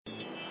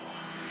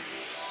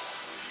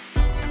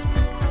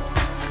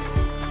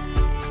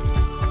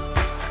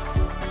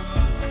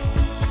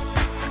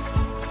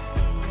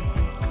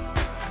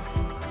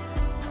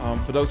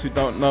For those who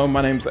don't know,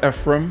 my name's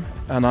Ephraim,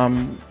 and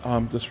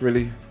I'm just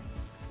really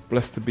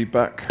blessed to be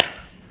back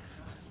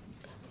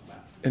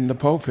in the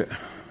pulpit.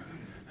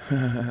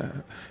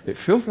 It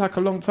feels like a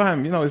long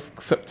time. You know, it's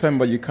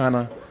September, you kind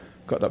of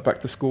got that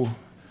back to school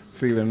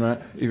feeling, right?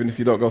 Even if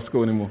you don't go to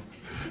school anymore.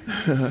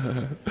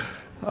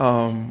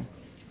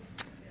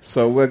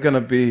 So we're going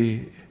to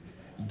be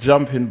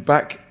jumping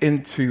back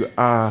into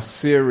our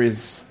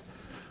series,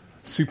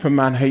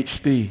 Superman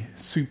HD,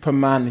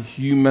 Superman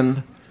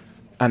Human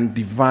and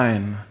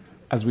Divine,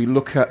 as we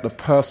look at the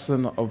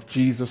person of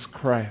Jesus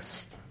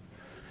Christ,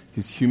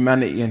 his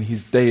humanity and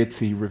his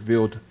deity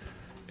revealed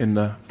in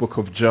the book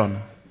of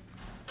John.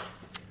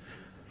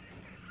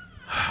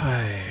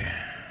 Hi.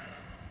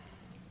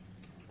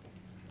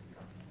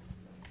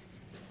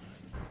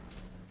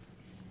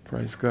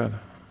 Praise God.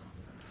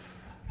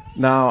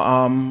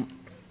 Now,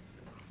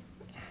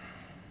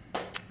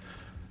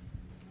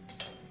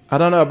 I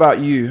don't know about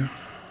you,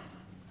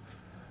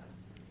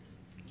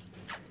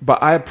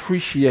 but I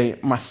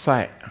appreciate my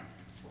sight.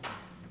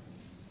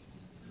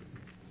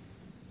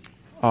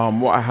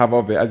 What I have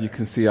of it, as you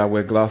can see, I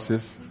wear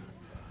glasses.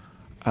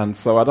 And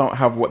so I don't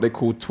have what they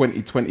call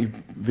 20/20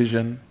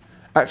 vision.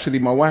 Actually,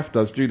 my wife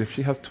does, Judith.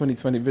 She has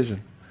 20/20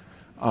 vision.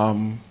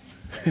 And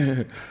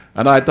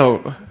I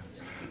don't.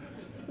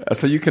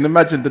 So you can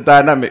imagine the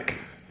dynamic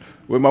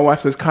where my wife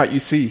says, "Can't you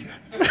see?"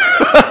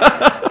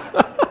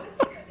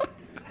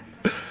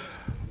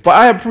 But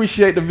I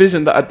appreciate the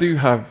vision that I do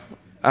have,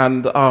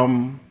 and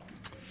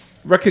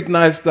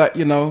recognize that,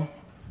 you know,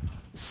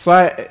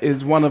 sight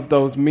is one of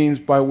those means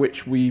by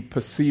which we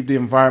perceive the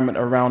environment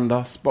around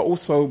us, but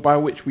also by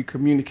which we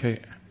communicate.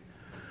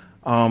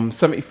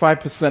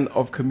 75%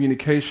 of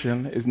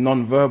communication is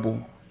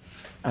non-verbal,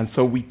 and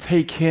so we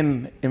take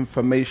in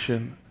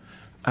information,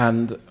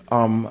 and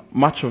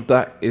much of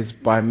that is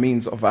by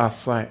means of our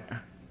sight.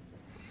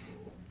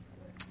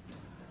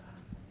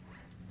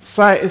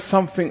 Sight is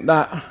something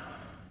that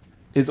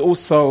is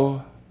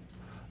also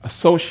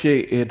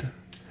associated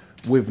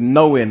with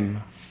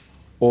knowing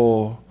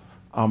or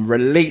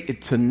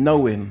related to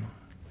knowing.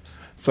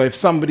 So if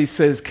somebody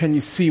says, "Can you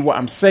see what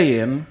I'm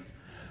saying?"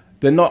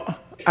 they're not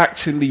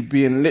actually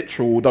being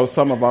literal, although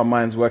some of our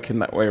minds work in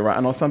that way, right?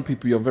 I know some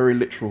people, you're very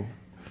literal.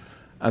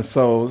 And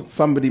so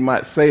somebody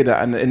might say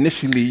that, and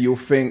initially you'll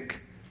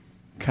think,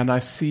 "Can I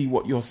see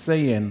what you're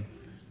saying?"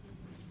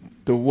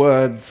 The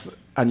words,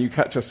 and you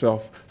catch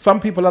yourself. Some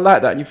people are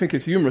like that, and you think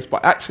it's humorous,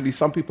 but actually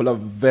some people are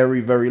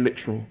very, very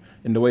literal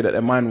in the way that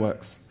their mind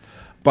works.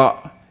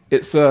 But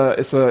it's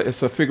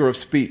a figure of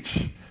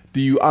speech. Do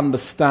you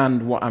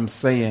understand what I'm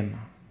saying?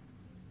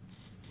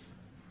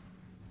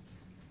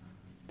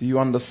 Do you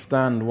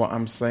understand what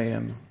I'm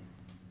saying?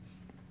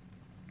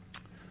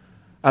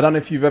 I don't know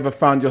if you've ever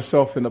found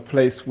yourself in a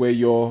place where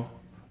you're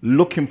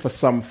looking for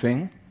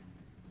something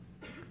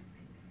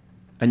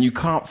and you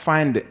can't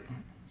find it.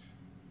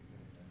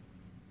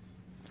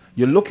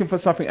 You're looking for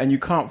something and you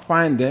can't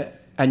find it,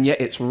 and yet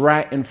it's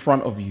right in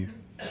front of you.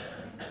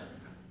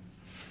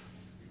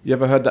 You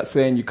ever heard that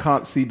saying, you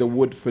can't see the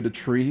wood for the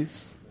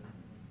trees?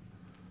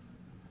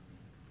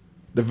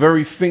 The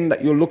very thing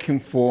that you're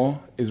looking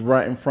for is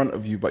right in front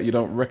of you, but you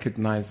don't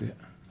recognize it.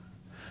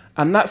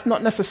 And that's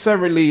not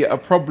necessarily a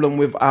problem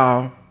with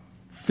our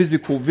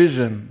physical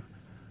vision,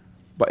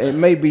 but it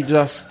may be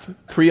just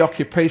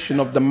preoccupation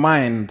of the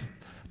mind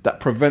that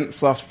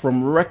prevents us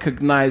from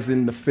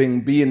recognizing the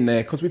thing being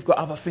there, because we've got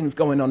other things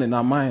going on in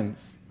our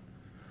minds.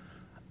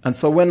 And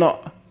so we're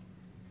not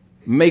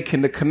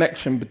making the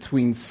connection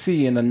between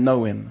seeing and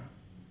knowing.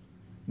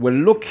 We're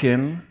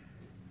looking,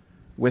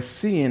 we're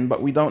seeing,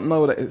 but we don't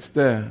know that it's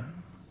there.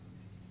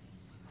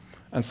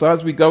 And so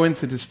as we go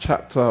into this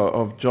chapter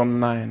of John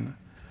 9,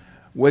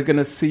 we're going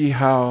to see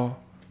how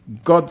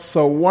God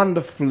so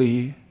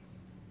wonderfully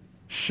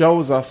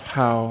shows us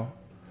how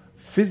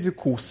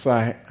physical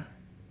sight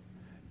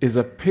is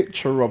a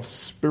picture of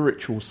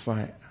spiritual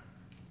sight.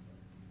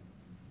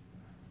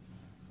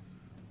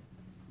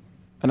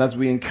 And as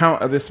we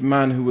encounter this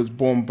man who was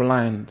born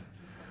blind,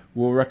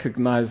 we'll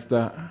recognize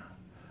that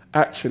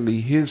actually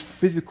his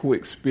physical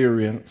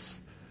experience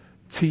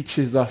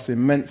teaches us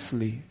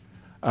immensely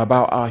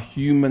about our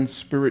human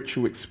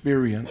spiritual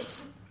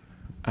experience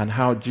and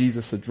how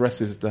Jesus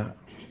addresses that.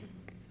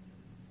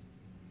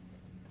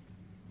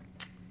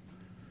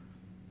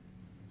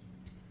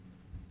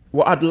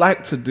 What I'd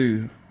like to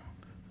do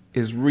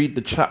is read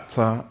the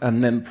chapter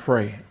and then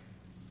pray.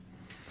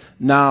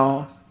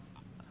 Now,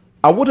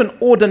 I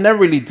wouldn't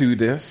ordinarily do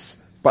this,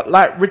 but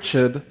like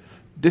Richard,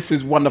 this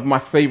is one of my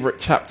favorite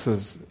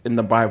chapters in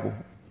the Bible.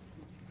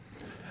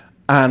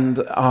 And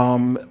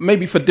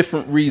maybe for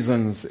different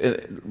reasons.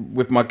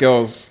 With my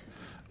girls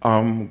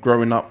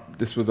growing up,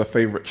 this was a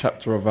favorite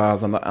chapter of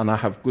ours, and I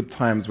have good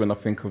times when I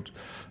think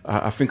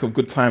of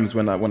good times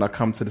when I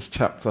come to this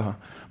chapter.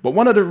 But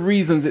one of the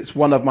reasons it's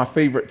one of my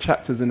favorite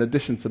chapters, in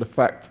addition to the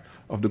fact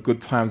of the good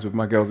times with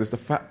my girls, is the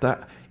fact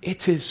that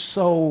it is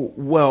so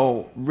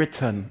well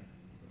written.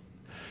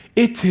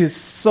 It is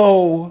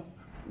so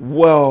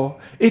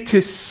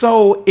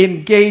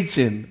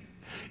engaging.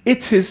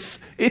 It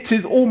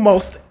is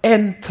almost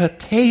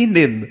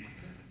entertaining.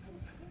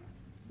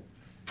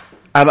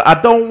 And I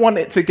don't want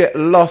it to get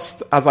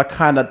lost as I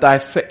kind of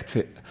dissect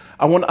it.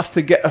 I want us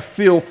to get a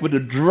feel for the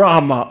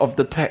drama of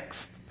the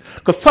text.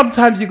 Because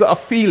sometimes you got to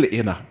feel it,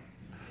 you know.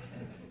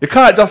 You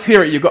can't just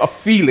hear it, you got to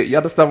feel it. You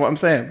understand what I'm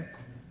saying?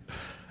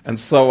 And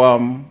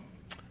so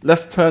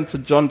let's turn to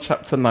John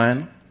chapter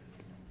 9.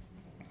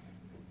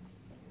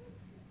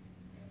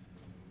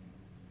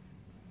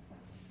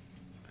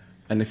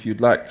 And if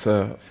you'd like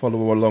to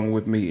follow along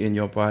with me in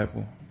your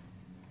Bible.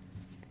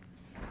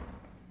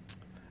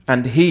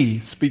 And he,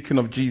 speaking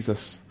of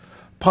Jesus,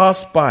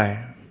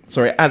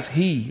 as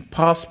he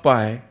passed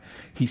by,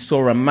 he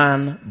saw a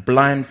man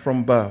blind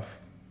from birth.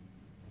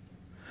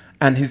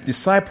 And his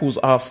disciples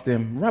asked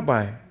him,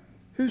 Rabbi,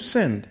 who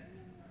sinned,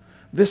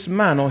 this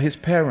man or his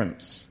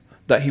parents,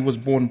 that he was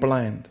born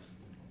blind?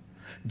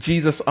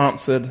 Jesus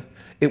answered,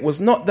 it was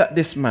not that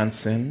this man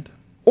sinned,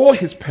 or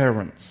his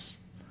parents,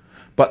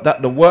 but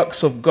that the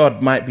works of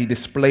God might be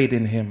displayed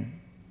in him.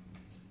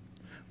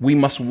 We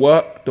must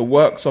work the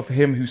works of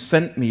him who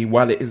sent me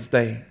while it is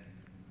day.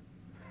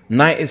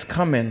 Night is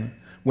coming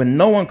when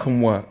no one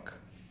can work.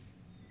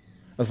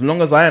 As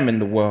long as I am in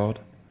the world,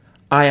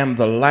 I am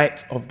the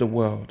light of the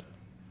world.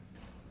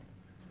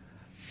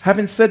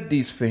 Having said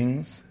these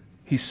things,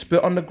 he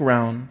spit on the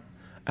ground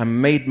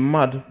and made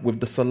mud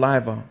with the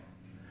saliva.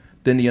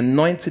 Then he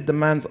anointed the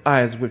man's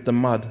eyes with the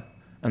mud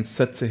and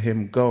said to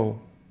him, go,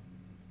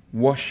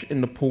 wash in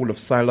the pool of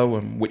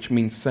Siloam, which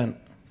means sent.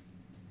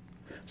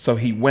 So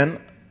he went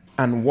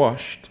and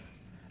washed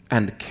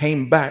and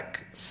came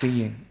back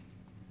seeing.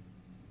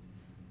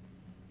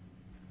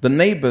 The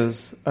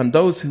neighbors and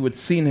those who had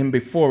seen him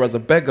before as a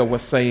beggar were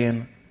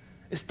saying,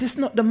 is this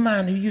not the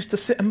man who used to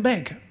sit and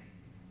beg?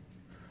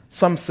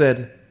 Some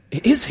said,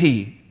 it is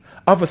he.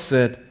 Others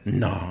said,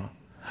 no,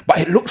 but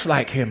it looks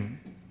like him.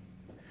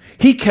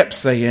 He kept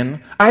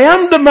saying, I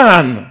am the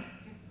man.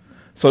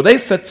 So they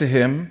said to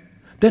him,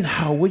 then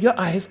how were your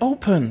eyes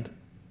opened?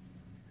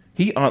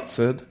 He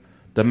answered,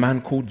 the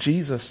man called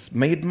Jesus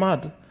made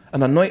mud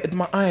and anointed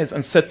my eyes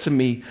and said to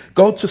me,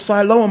 go to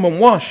Siloam and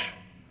wash.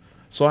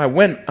 So I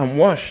went and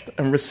washed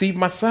and received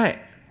my sight.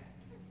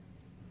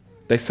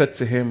 They said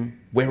to him,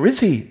 where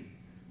is he?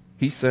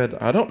 He said,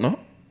 I don't know.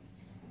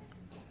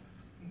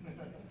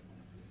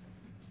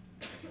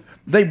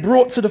 They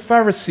brought to the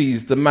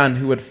Pharisees the man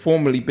who had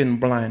formerly been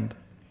blind.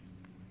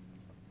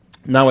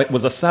 Now it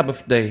was a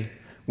Sabbath day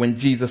when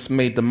Jesus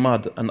made the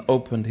mud and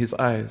opened his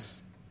eyes.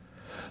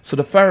 So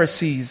the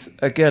Pharisees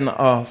again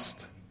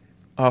asked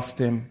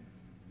him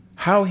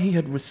how he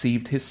had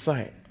received his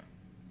sight.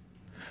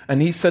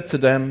 And he said to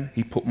them,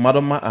 he put mud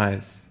on my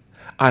eyes.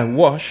 I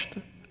washed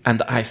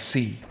and I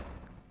see.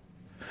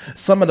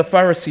 Some of the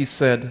Pharisees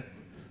said,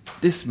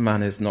 this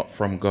man is not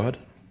from God,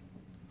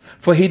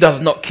 for he does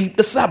not keep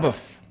the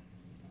Sabbath.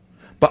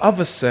 But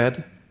others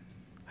said,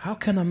 how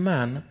can a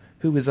man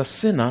who is a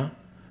sinner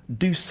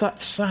do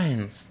such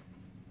signs?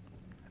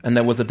 And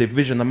there was a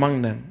division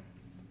among them.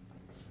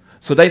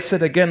 So they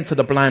said again to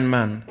the blind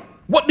man,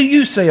 what do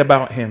you say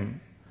about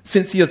him,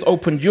 since he has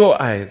opened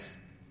your eyes?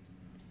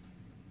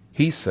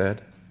 He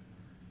said,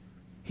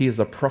 he is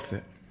a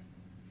prophet.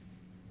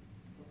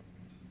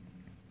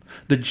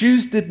 The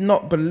Jews did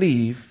not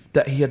believe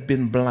that he had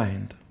been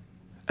blind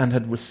and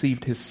had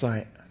received his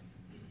sight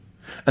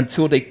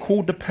until they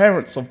called the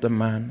parents of the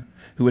man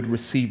who had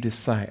received his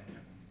sight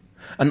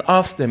and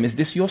asked them, is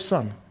this your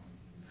son,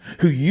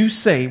 who you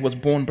say was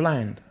born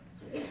blind?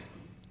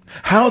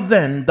 How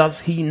then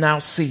does he now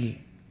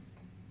see?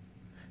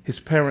 His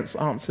parents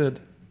answered,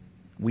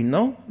 we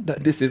know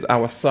that this is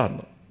our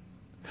son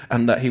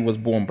and that he was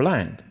born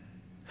blind.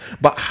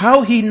 But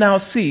how he now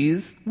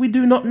sees, we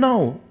do not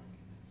know.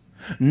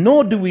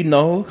 Nor do we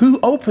know who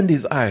opened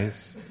his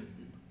eyes.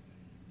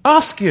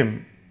 Ask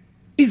him.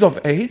 He's of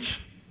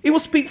age. He will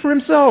speak for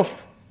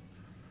himself.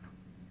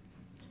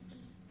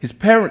 His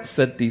parents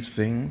said these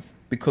things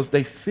because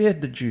they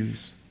feared the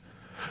Jews.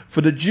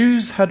 For the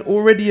Jews had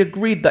already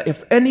agreed that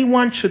if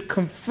anyone should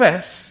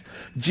confess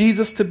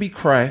Jesus to be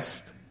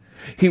Christ,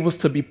 he was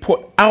to be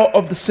put out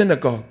of the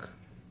synagogue.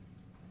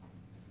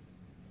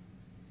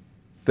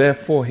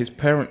 Therefore his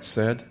parents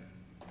said,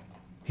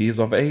 he is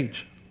of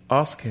age.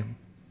 Ask him.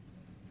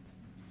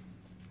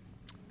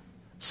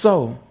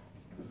 So,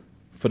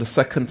 for the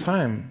second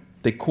time,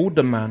 they called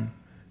the man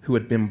who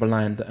had been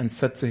blind and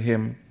said to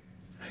him,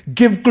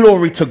 give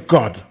glory to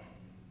God.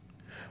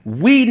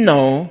 We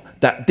know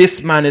that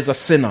this man is a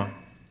sinner.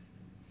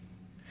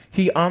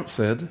 He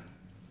answered,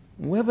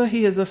 whether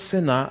he is a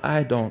sinner,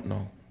 I don't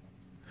know.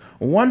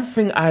 One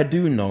thing I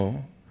do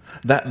know,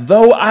 that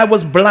though I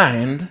was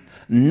blind,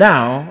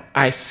 now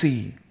I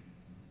see.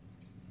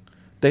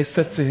 They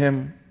said to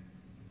him,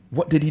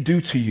 what did he do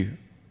to you?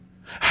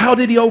 How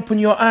did he open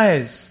your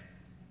eyes?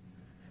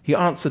 He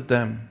answered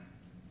them,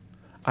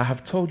 I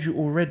have told you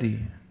already,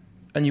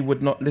 and you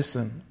would not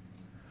listen.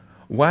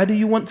 Why do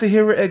you want to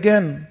hear it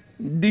again?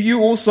 Do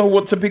you also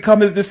want to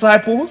become his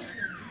disciples?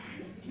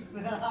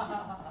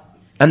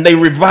 And they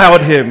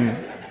reviled him,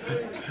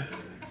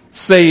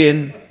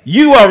 saying,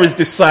 you are his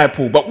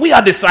disciple, but we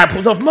are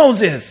disciples of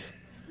Moses.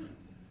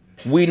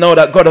 We know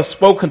that God has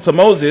spoken to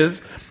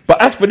Moses,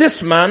 but as for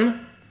this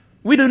man,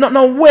 we do not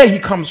know where he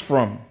comes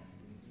from.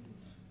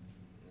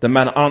 The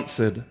man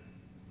answered,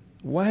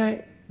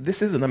 why,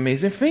 this is an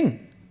amazing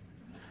thing.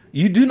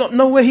 You do not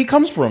know where he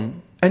comes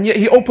from, and yet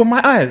he opened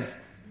my eyes.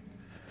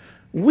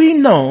 We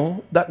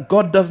know that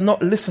God does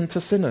not listen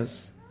to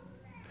sinners.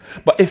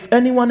 But if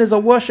anyone is a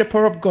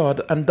worshipper of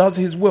God and does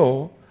his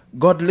will,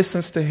 God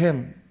listens to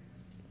him.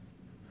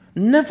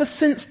 Never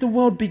since the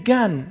world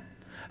began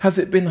has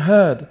it been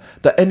heard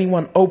that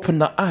anyone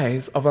opened the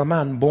eyes of a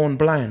man born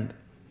blind.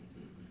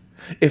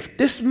 If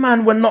this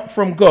man were not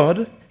from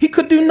God, he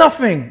could do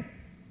nothing.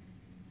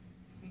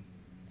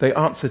 They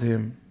answered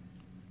him,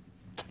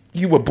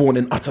 you were born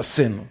in utter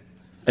sin,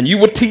 and you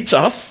would teach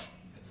us?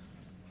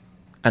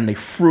 And they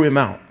threw him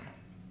out.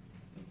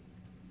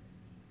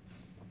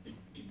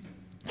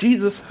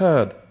 Jesus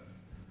heard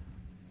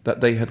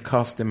that they had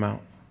cast him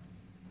out.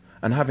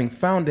 And having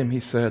found him, he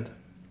said,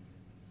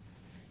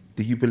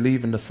 do you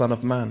believe in the Son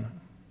of Man?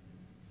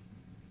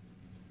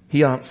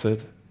 He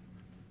answered,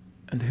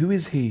 and who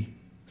is he,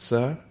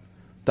 sir,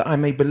 that I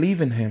may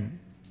believe in him?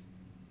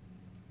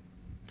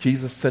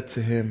 Jesus said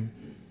to him,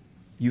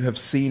 you have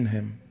seen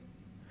him,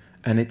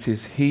 and it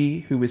is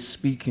he who is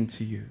speaking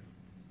to you.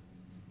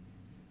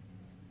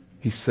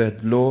 He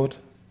said, Lord,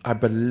 I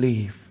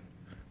believe,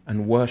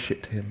 and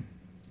worshipped him.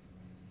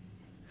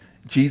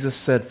 Jesus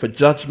said, for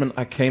judgment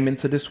I came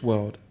into this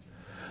world,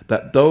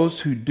 that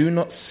those who do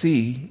not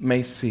see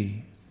may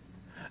see,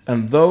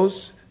 and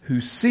those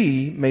who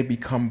see may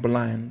become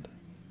blind.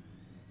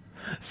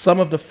 Some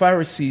of the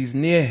Pharisees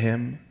near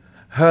him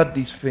heard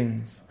these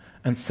things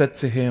and said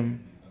to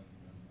him,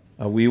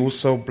 are we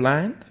also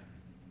blind?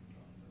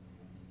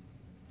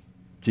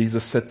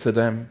 Jesus said to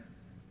them,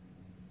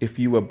 if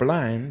you were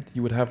blind,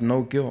 you would have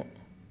no guilt.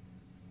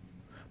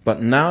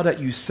 But now that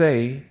you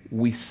say,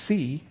 we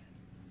see,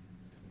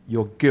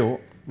 your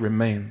guilt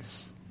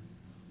remains.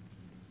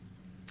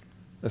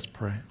 Let's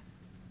pray.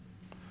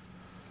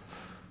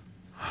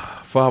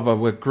 Father,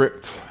 we're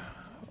gripped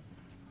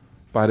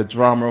by the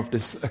drama of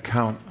this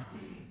account.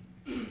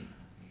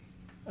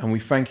 And we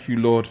thank you,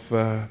 Lord,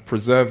 for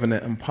preserving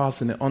it and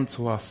passing it on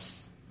to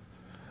us,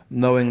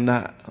 knowing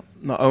that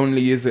not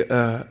only is it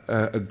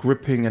a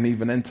gripping and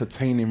even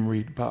entertaining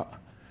read, but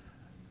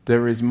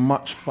there is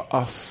much for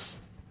us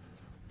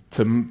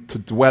to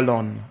dwell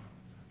on,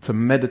 to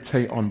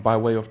meditate on by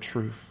way of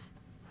truth.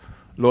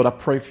 Lord, I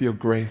pray for your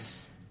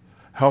grace.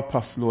 Help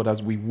us, Lord,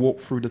 as we walk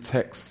through the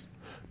text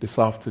this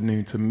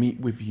afternoon to meet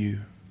with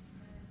you.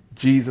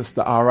 Jesus,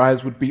 that our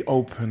eyes would be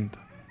opened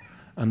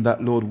and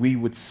that, Lord, we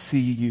would see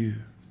you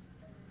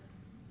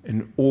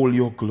in all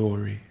your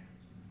glory.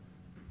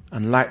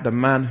 And like the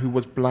man who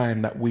was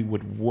blind, that we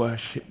would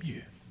worship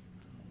you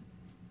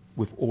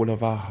with all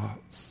of our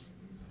hearts.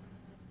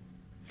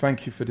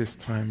 Thank you for this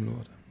time,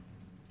 Lord,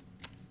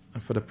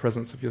 and for the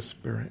presence of your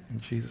Spirit. In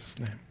Jesus'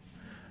 name,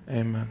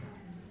 amen.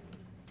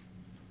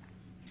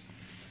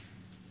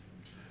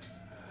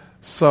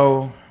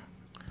 So,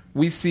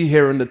 we see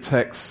here in the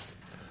text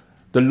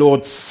the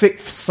Lord's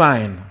sixth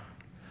sign.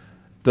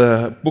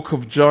 The book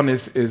of John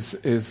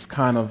is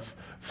kind of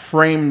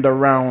framed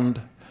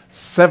around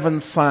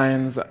 7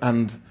 signs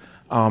and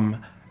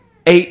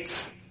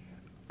 8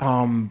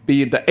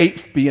 being the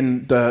 8th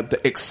being the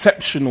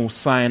exceptional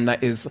sign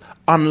that is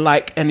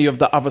unlike any of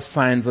the other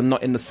signs and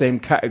not in the same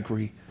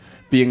category,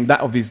 being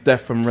that of his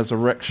death and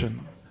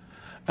resurrection.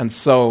 And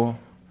so,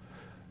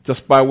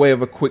 just by way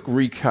of a quick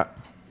recap,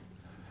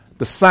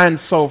 the signs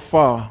so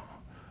far: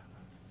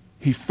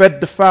 he fed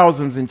the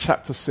thousands in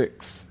chapter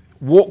 6,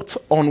 walked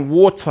on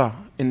water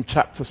in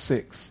chapter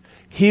 6,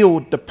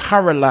 healed the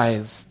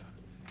paralyzed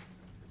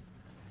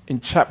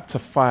in chapter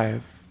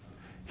 5,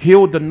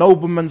 healed the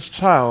nobleman's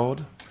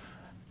child,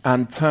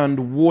 and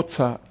turned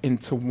water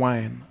into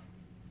wine.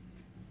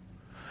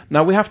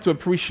 Now we have to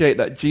appreciate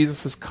that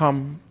Jesus has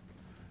come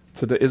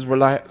to the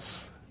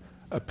Israelites,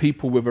 a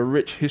people with a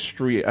rich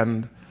history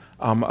and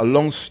a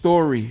long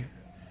story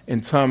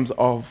in terms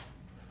of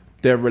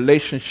their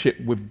relationship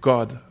with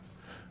God.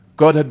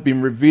 God had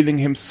been revealing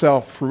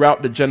himself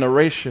throughout the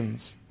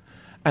generations,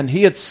 and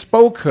he had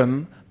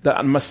spoken that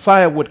a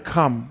Messiah would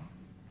come.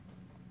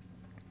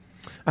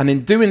 And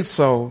in doing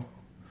so,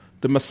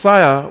 the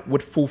Messiah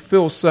would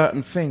fulfill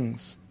certain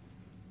things.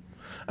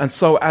 And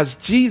so as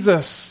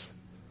Jesus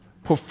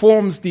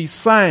performs these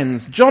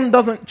signs, John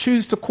doesn't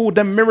choose to call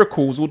them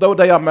miracles, although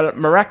they are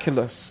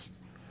miraculous.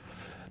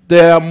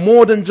 They are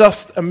more than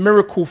just a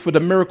miracle for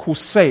the miracle's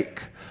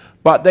sake,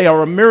 but they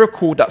are a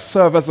miracle that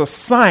serve as a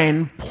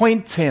sign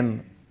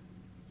pointing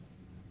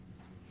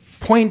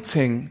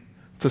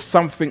to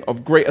something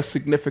of greater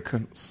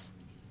significance.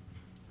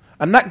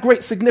 And that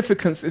great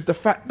significance is the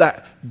fact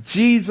that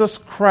Jesus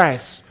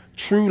Christ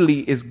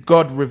truly is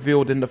God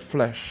revealed in the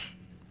flesh.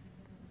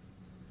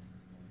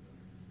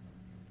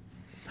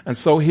 And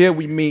so here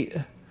we meet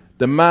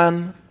the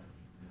man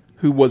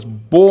who was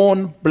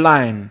born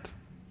blind.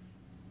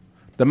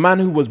 The man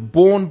who was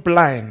born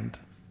blind,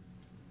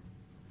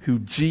 who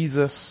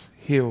Jesus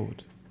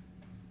healed.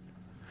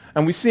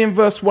 And we see in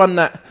verse 1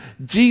 that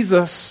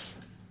Jesus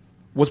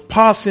was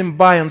passing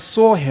by and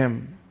saw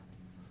him,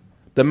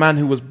 the man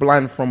who was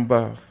blind from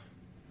birth.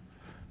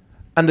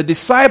 And the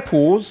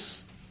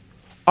disciples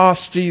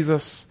asked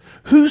Jesus,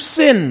 who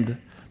sinned,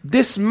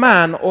 this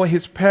man or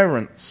his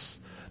parents,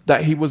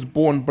 that he was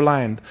born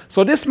blind?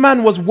 So this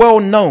man was well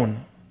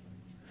known.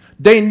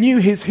 They knew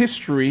his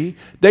history.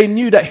 They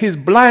knew that his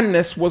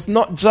blindness was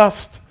not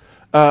just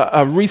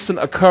a recent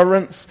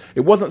occurrence.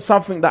 It wasn't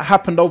something that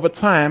happened over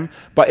time,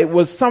 but it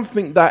was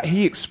something that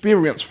he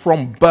experienced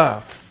from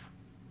birth.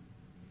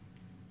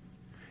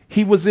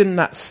 He was in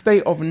that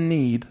state of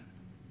need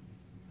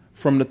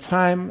from the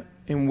time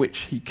in which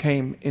he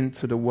came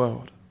into the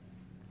world.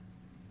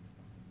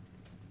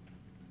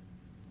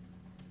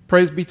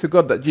 Praise be to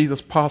God that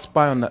Jesus passed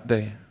by on that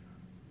day,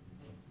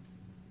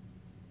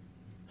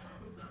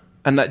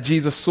 and that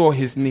Jesus saw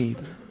his need.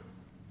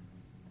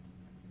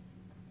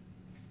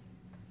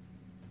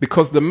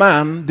 Because the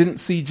man didn't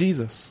see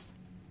Jesus.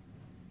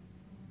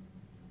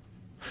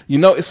 You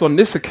notice on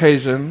this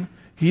occasion,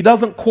 he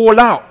doesn't call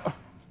out.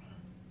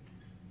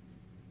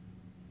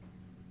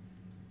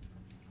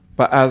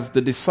 But as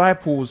the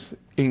disciples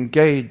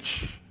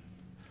engage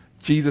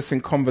Jesus in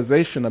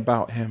conversation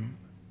about him,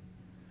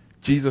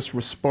 Jesus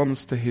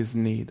responds to his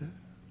need.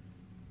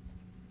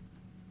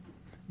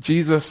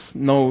 Jesus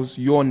knows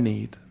your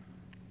need.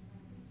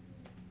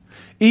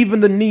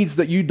 Even the needs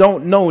that you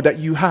don't know that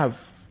you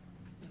have.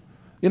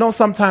 You know,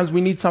 sometimes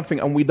we need something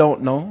and we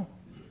don't know.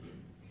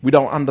 We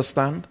don't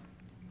understand.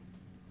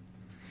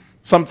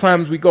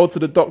 Sometimes we go to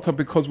the doctor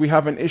because we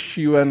have an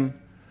issue and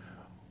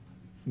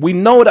we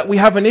know that we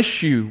have an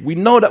issue. We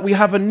know that we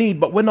have a need,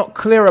 but we're not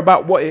clear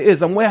about what it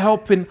is. And we're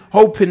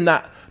hoping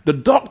that the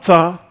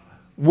doctor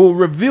will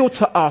reveal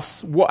to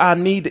us what our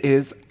need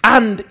is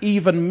and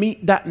even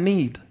meet that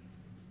need.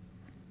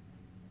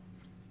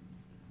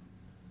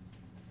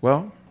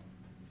 Well,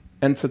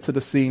 enter to the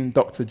scene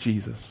Dr.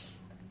 Jesus.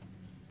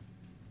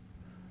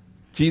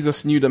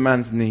 Jesus knew the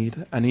man's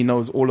need, and he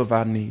knows all of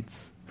our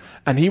needs.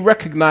 And he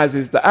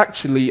recognizes that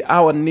actually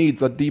our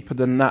needs are deeper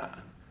than that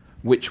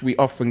which we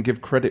often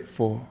give credit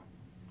for.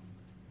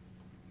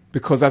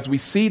 Because as we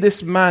see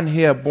this man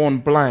here born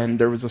blind,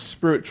 there is a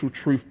spiritual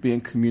truth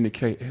being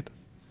communicated.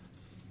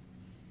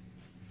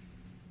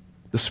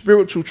 The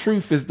spiritual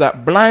truth is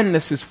that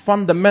blindness is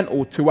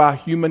fundamental to our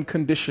human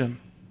condition.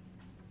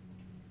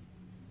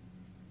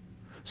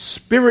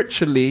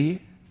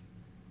 Spiritually,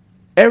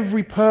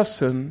 every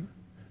person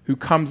who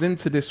comes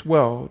into this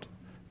world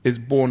is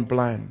born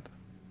blind.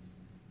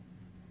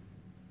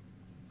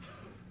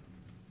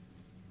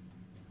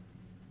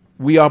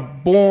 We are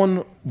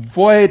born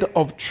void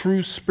of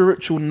true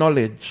spiritual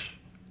knowledge.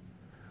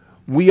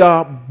 We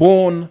are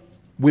born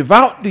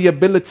without the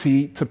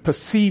ability to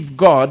perceive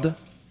God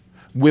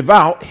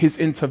without his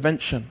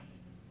intervention.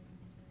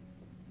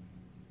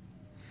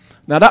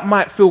 Now that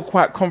might feel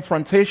quite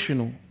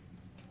confrontational,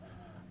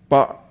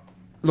 but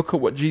look at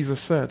what Jesus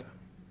said.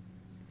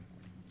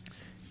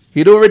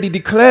 He'd already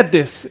declared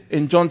this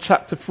in John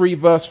chapter 3,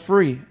 verse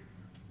 3.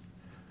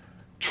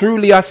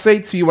 Truly I say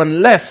to you,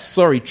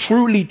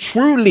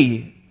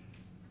 truly,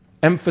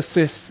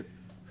 emphasis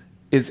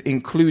is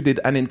included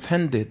and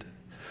intended.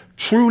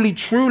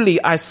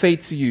 Truly, I say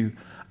to you,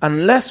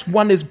 unless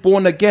one is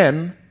born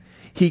again,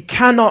 he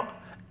cannot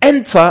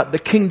enter the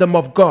kingdom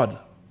of God.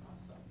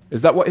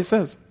 Is that what it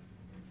says?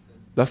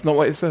 That's not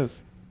what it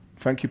says.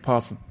 Thank you,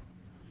 Parson.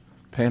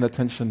 Paying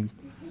attention.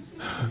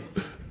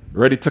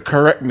 Ready to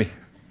correct me.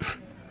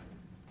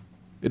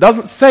 It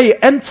doesn't say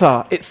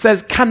enter, it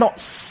says cannot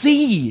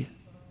see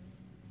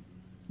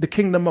the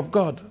kingdom of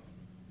God.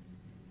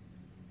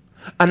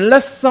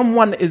 Unless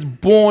someone is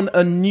born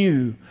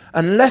anew,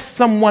 unless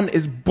someone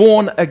is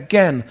born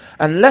again,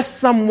 unless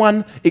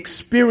someone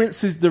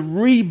experiences the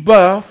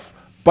rebirth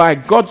by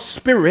God's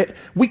Spirit,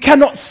 we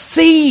cannot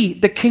see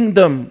the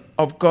kingdom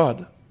of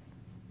God.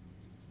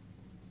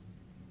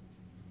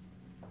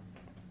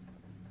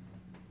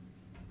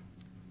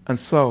 And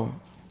so,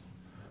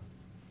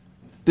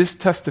 this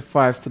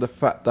testifies to the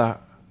fact that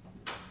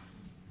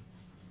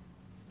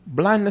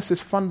blindness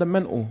is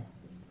fundamental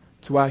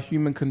to our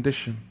human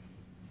condition.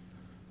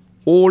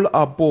 All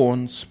are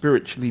born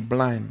spiritually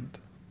blind.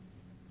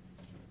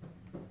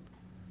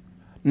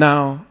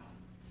 Now,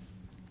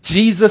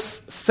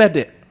 Jesus said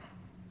it.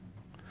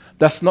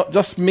 That's not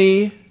just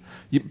me.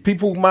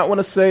 People might want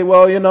to say,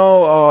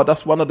 well,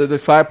 that's one of the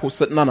disciples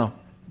said. No.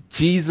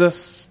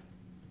 Jesus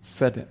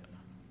said it.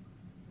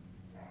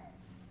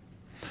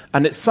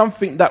 And it's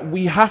something that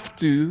we have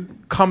to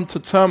come to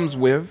terms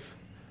with,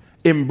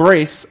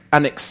 embrace,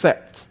 and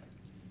accept.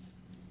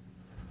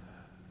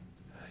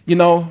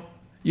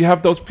 You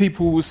have those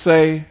people who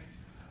say,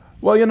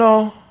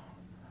 well,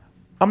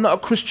 I'm not a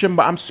Christian,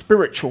 but I'm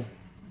spiritual.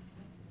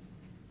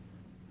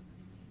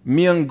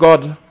 Me and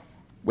God,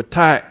 we're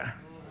tight.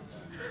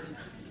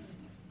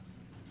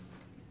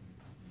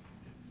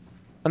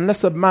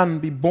 Unless a man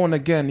be born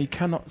again, he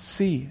cannot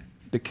see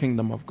the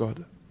kingdom of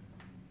God.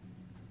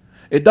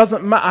 It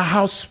doesn't matter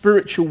how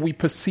spiritual we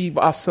perceive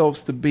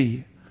ourselves to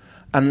be.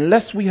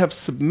 unless we have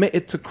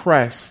submitted to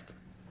Christ,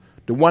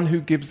 the one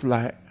who gives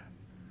light,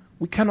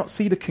 we cannot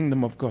see the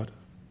kingdom of God.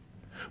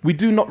 We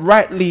do not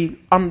rightly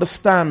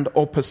understand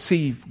or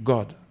perceive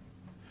God.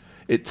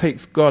 It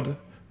takes God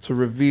to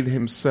reveal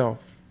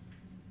himself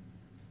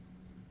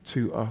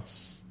to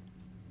us.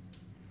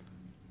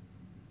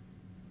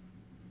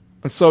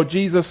 And so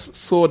Jesus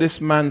saw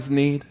this man's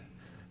need,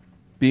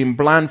 being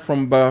blind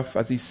from birth,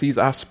 as he sees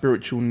our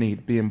spiritual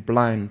need, being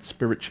blind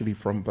spiritually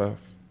from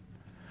birth.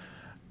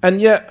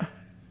 And yet,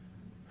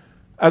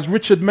 as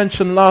Richard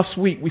mentioned last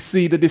week, we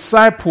see the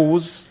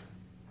disciples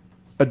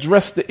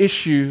address the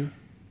issue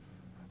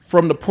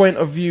from the point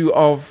of view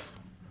of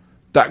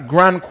that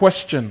grand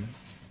question.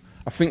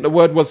 I think the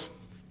word was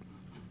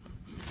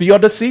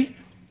theodicy.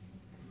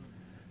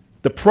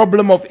 The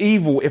problem of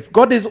evil. If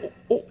God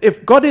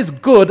is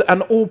good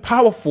and all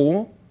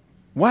powerful,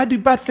 why do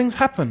bad things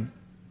happen?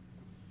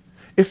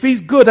 If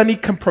he's good and he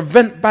can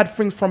prevent bad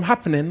things from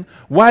happening,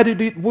 why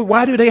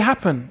do they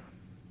happen?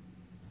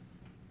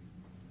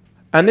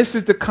 And this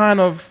is the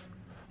kind of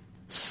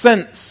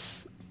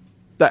sense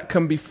that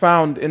can be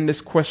found in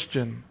this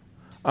question,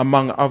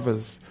 among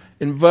others.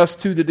 In verse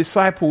 2, the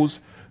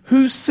disciples,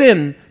 who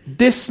sinned,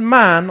 this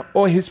man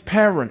or his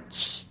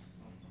parents?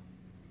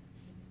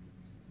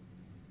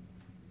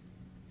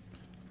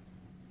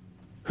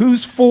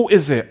 Whose fault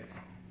is it?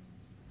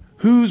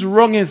 Whose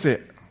wrong is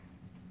it?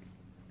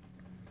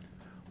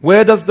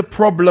 Where does the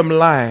problem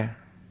lie?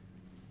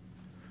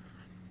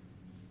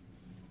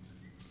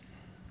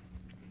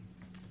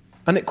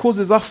 And it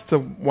causes us to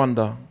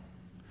wonder.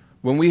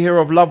 When we hear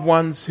of loved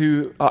ones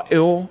who are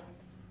ill,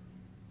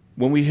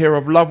 when we hear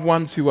of loved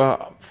ones who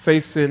are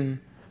facing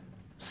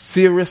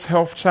serious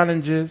health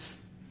challenges,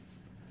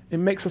 it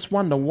makes us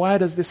wonder, why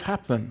does this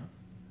happen?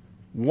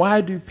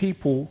 Why do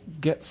people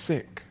get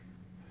sick?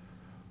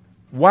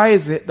 Why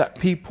is it that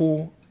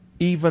people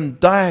even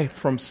die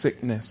from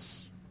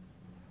sickness?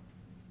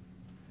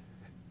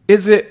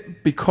 Is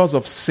it because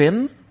of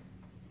sin?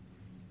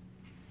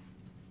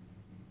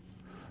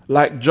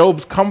 Like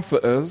Job's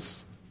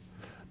comforters,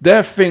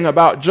 their thing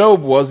about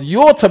Job was,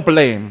 you're to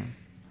blame.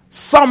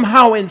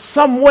 Somehow, in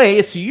some way,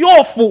 it's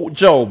your fault,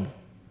 Job.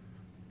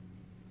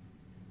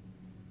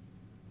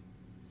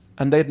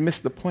 And they'd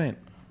missed the point.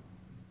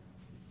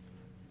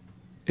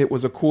 It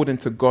was according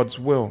to God's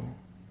will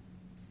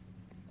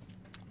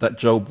that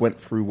Job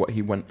went through what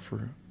he went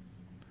through.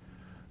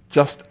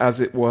 Just as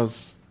it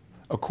was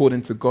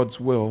according to God's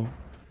will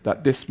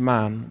that this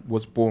man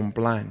was born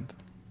blind.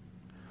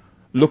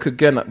 Look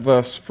again at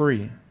verse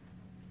 3.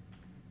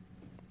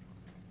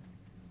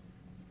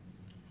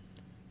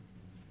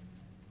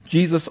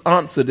 Jesus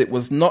answered, it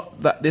was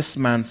not that this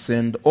man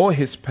sinned or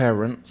his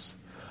parents,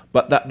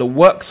 but that the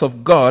works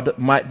of God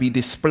might be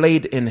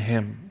displayed in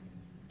him.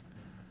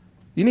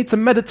 You need to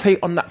meditate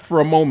on that for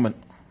a moment.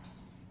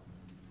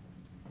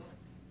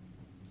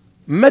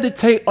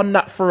 Meditate on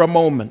that for a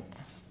moment.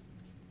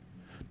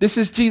 This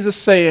is Jesus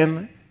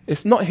saying,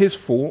 it's not his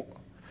fault,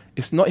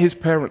 it's not his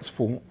parents'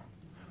 fault.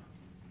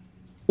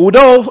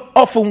 Although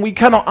often we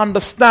cannot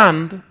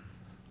understand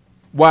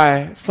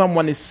why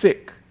someone is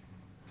sick,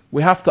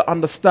 we have to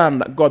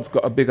understand that God's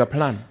got a bigger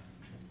plan.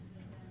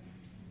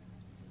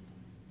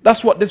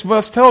 That's what this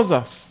verse tells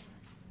us.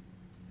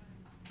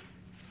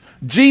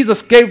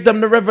 Jesus gave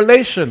them the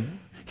revelation.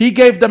 He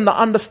gave them the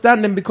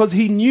understanding because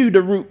he knew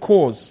the root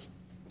cause.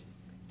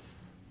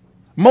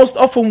 Most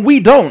often we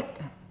don't.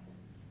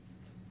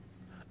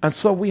 And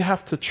so we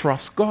have to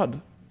trust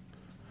God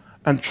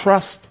and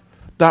trust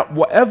that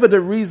whatever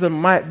the reason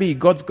might be,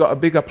 God's got a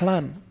bigger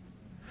plan.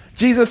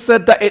 Jesus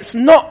said that it's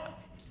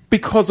not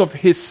because of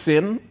his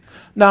sin.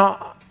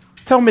 Now,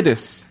 tell me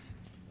this.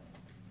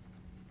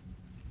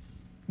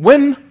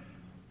 When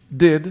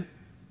did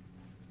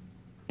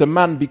the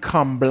man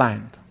become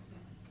blind?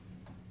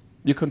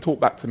 You can talk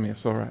back to me,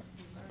 it's all right.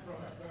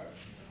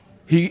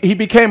 He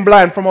became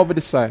blind from over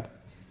this side.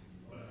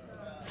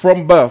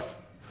 From birth.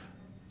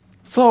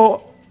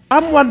 So,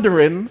 I'm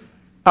wondering,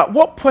 at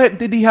what point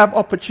did he have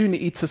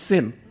opportunity to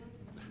sin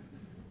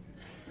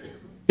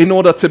in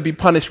order to be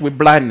punished with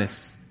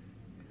blindness?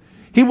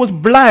 He was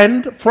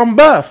blind from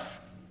birth.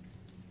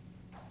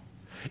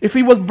 If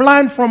he was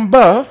blind from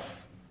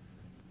birth,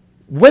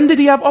 when did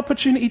he have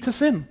opportunity to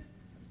sin?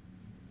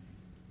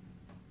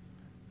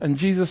 And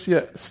Jesus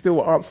yet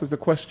still answers the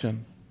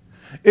question.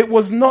 It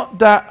was not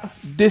that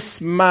this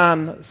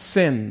man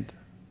sinned.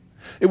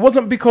 It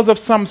wasn't because of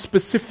some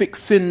specific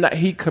sin that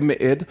he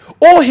committed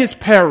or his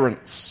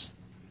parents.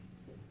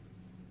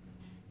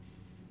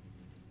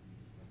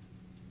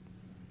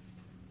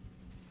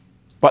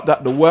 But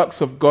that the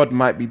works of God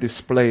might be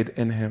displayed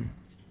in him.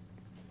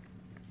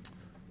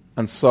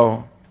 And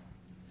so,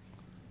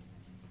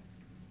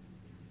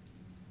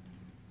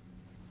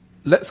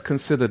 let's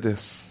consider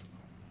this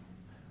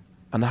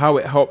and how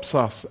it helps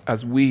us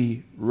as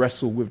we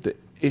wrestle with the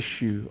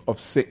issue of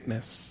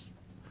sickness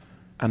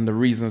and the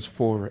reasons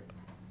for it.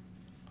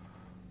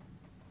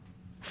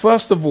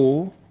 First of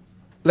all,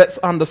 let's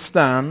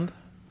understand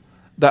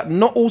that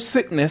not all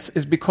sickness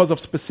is because of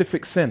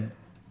specific sin.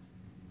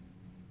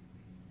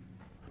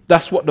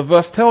 That's what the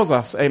verse tells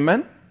us.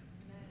 Amen?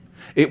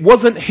 It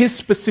wasn't his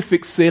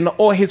specific sin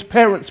or his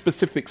parents'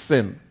 specific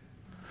sin.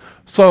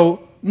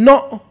 So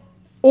not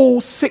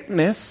all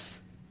sickness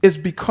is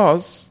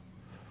because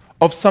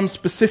of some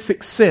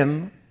specific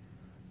sin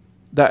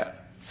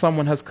that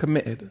someone has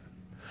committed.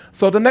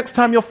 So the next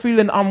time you're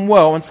feeling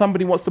unwell and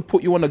somebody wants to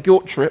put you on a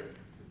guilt trip,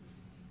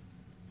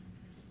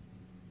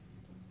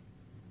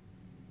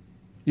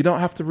 you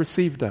don't have to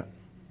receive that.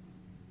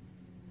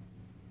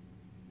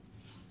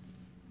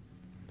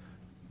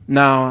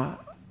 Now,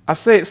 I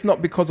say it's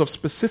not because of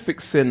specific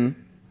sin,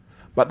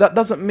 but that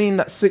doesn't mean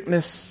that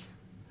sickness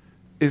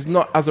is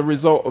not as a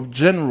result of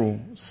general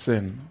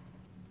sin.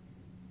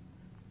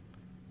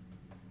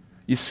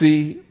 You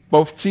see,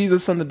 both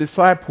Jesus and the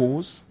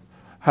disciples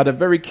had a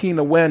very keen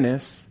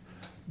awareness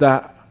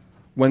that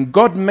when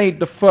God made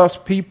the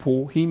first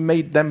people, he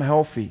made them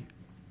healthy.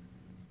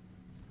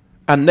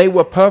 And they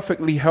were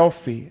perfectly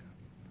healthy.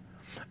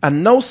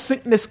 And no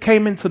sickness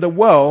came into the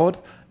world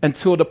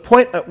until the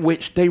point at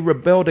which they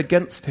rebelled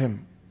against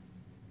him.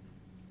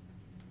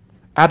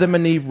 Adam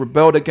and Eve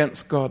rebelled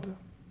against God.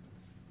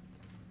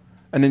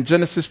 And in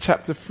Genesis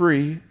chapter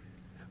 3,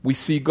 we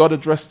see God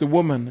address the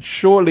woman.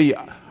 Surely,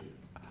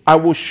 I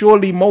will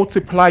surely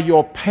multiply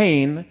your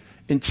pain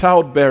in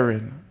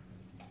childbearing.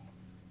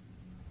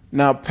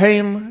 Now,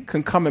 pain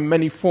can come in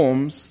many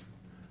forms,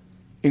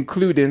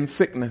 including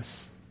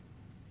sickness.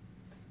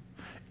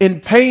 In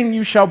pain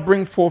you shall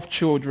bring forth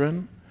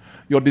children.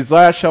 Your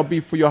desire shall be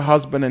for your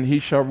husband, and he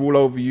shall rule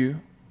over you.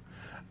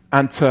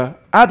 And to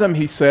Adam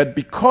he said,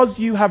 because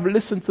you have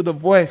listened to the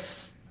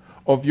voice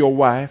of your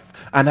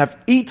wife, and have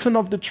eaten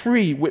of the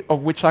tree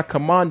of which I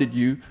commanded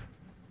you,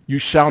 you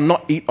shall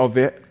not eat of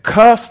it.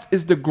 Cursed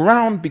is the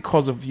ground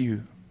because of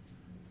you.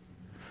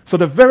 So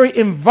the very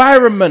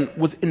environment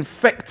was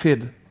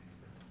infected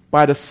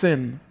by the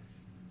sin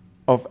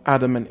of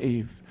Adam and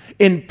Eve.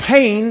 In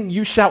pain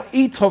you shall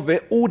eat of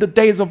it all the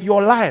days of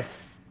your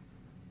life.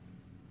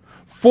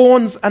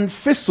 Thorns and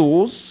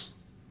thistles,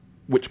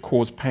 which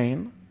cause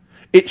pain,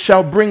 it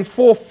shall bring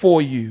forth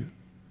for you,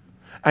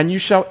 and you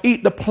shall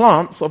eat the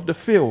plants of the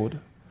field.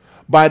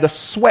 By the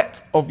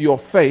sweat of your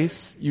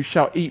face you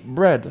shall eat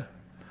bread.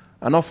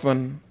 And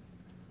often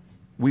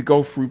we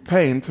go through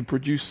pain to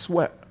produce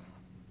sweat.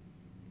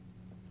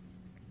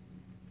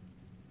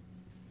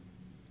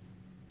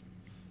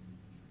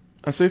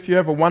 And so if you're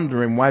ever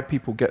wondering why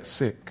people get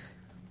sick,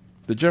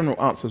 the general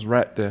answer is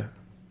right there.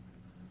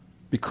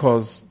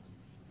 Because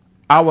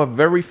our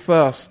very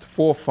first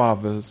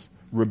forefathers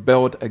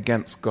rebelled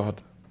against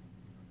God.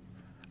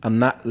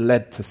 And that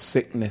led to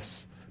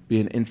sickness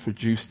being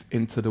introduced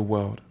into the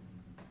world.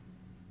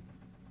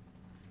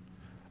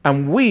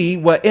 And we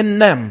were in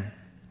them.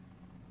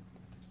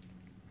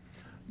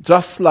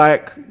 Just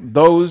like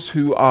those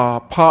who are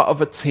part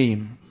of a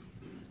team.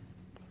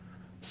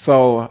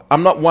 So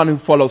I'm not one who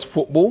follows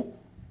football,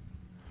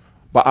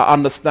 but I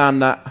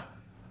understand that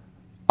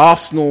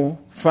Arsenal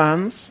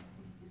fans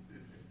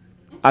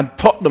and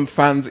Tottenham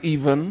fans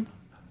even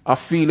are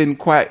feeling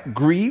quite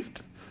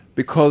grieved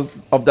because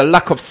of the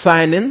lack of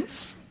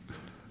signings.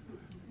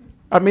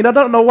 I mean, I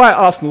don't know why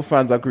Arsenal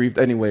fans are grieved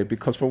anyway,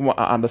 because from what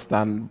I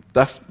understand,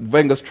 that's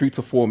Wenger's true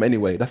to form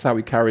anyway. That's how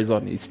he carries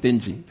on. He's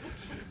stingy.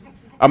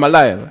 I'm a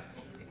liar.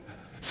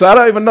 So I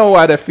don't even know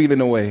why they're feeling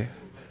away.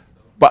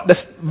 But they're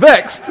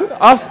vexed,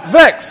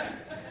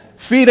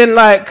 feeling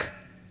like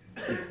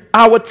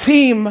our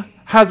team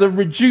has a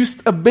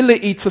reduced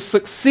ability to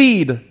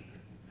succeed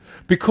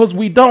because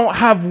we don't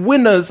have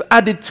winners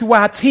added to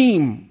our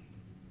team.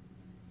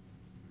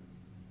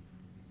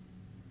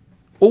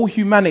 All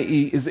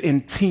humanity is in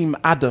Team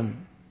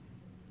Adam.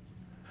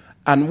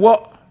 And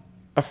what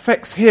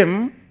affects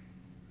him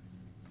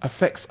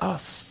affects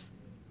us.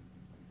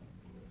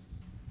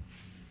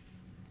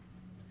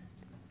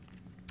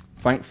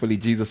 Thankfully,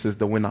 Jesus is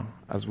the winner,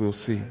 as we'll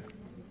see.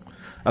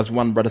 As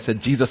one brother said,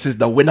 Jesus is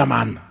the winner,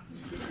 man.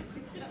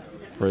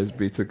 Praise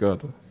be to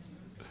God.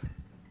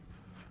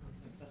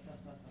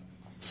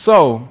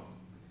 So,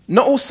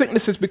 not all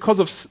sickness is because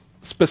of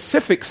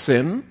specific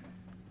sin,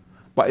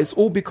 but it's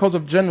all because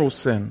of general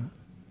sin.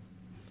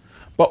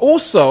 But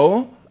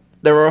also,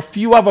 there are a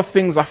few other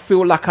things I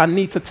feel like I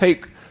need to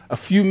take a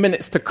few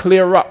minutes to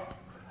clear up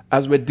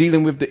as we're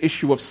dealing with the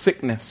issue of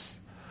sickness.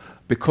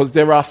 Because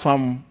there are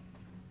some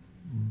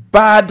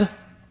bad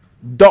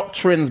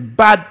doctrines,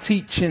 bad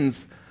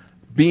teachings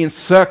being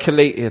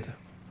circulated.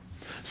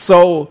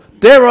 So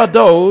there are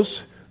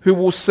those who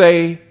will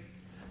say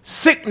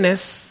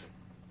sickness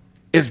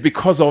is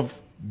because of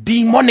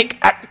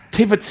demonic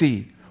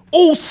activity.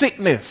 All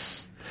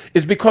sickness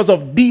is because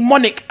of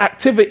demonic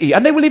activity.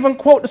 And they will even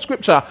quote the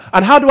scripture.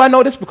 And how do I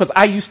know this? Because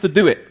I used to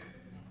do it.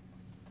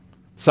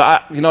 So,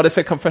 they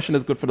say confession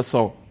is good for the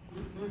soul.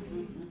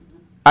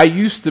 I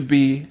used to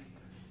be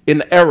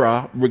in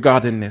error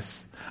regarding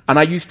this. And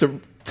I used to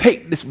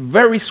take this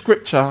very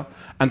scripture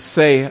and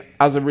say,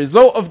 as a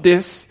result of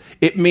this,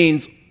 it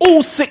means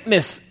all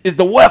sickness is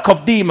the work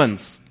of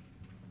demons.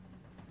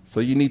 So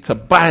you need to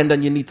bind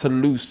and you need to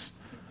loose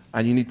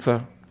and you need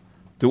to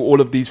do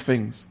all of these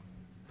things.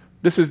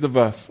 This is the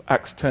verse,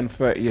 Acts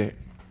 10:38.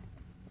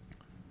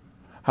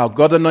 How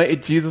God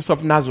anointed Jesus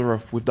of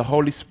Nazareth with the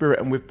Holy Spirit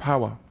and with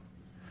power.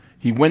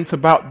 He went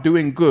about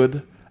doing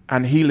good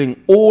and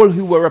healing all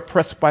who were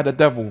oppressed by the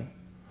devil,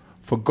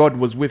 for God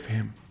was with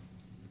him.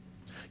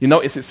 You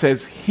notice it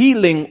says,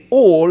 healing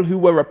all who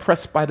were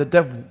oppressed by the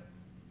devil.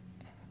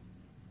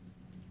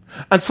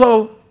 And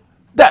so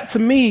that to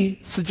me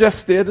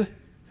suggested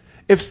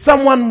if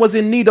someone was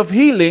in need of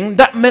healing,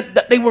 that meant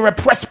that they were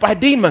oppressed by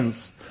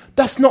demons.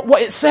 That's not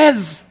what it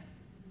says.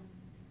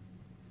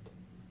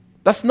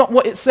 That's not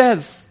what it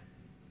says.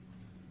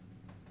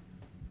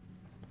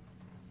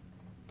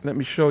 Let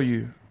me show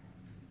you.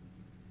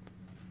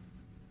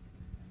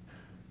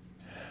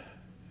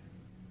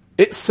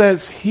 It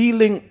says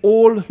healing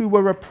all who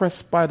were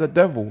oppressed by the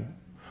devil.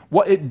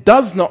 What it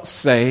does not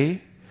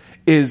say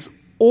is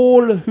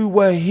all who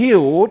were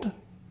healed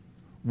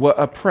were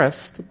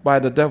oppressed by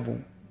the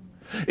devil.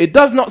 It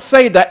does not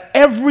say that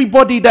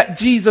everybody that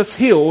Jesus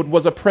healed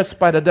was oppressed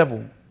by the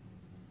devil.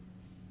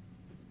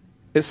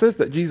 It says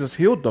that Jesus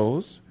healed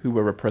those who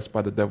were oppressed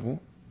by the devil.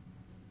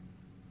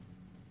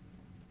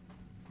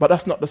 But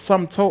that's not the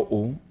sum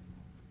total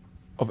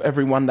of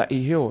everyone that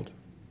he healed.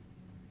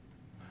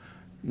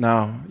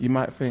 Now, you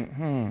might think,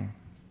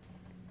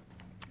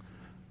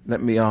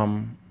 let me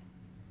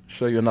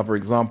show you another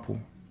example.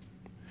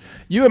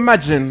 You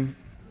imagine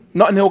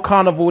Notting Hill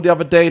Carnival the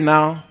other day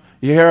now,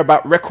 you hear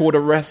about record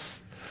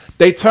arrests.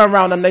 They turned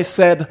around and they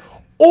said,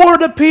 all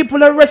the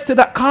people arrested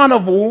at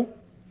Carnival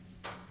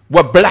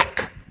were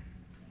black.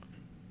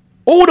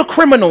 All the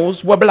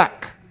criminals were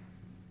black.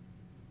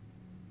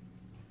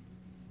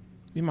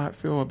 You might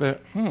feel a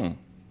bit,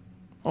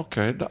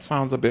 okay, that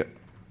sounds a bit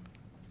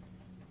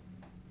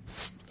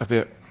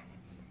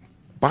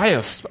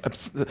biased.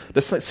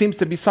 There seems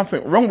to be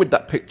something wrong with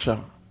that picture.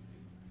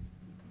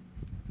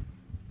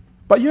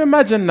 But you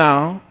imagine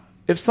now,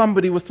 if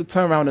somebody was to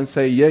turn around and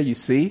say, yeah, you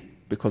see,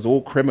 because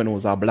all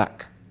criminals are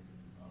black,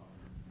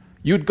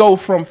 you'd go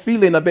from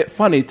feeling a bit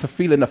funny to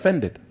feeling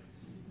offended,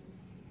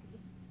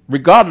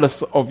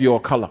 regardless of your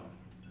color.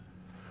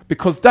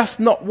 Because that's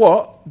not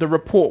what the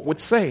report would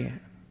say.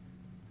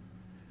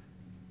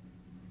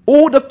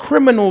 All the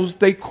criminals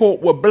they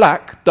caught were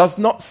black does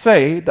not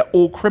say that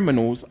all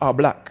criminals are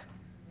black.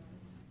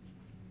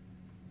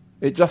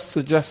 It just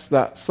suggests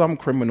that some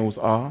criminals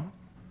are,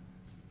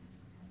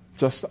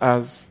 just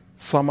as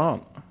some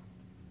aren't.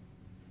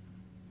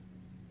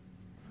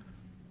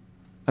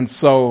 And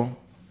so,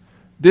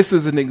 this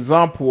is an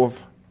example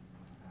of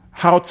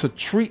how to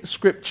treat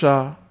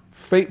Scripture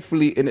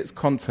faithfully in its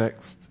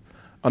context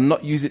and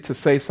not use it to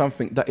say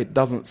something that it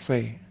doesn't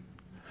say.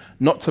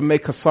 Not to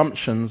make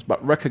assumptions,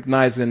 but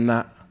recognizing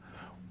that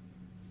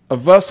a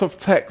verse of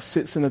text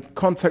sits in the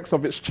context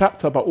of its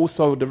chapter, but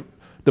also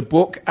the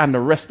book and the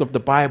rest of the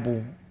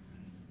Bible.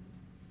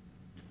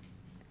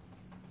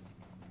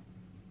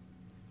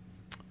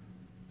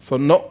 So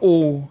not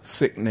all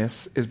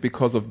sickness is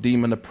because of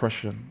demon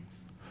oppression.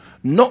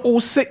 Not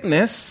all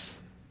sickness...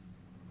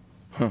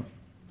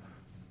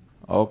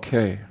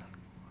 Okay.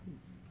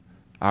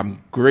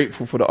 I'm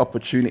grateful for the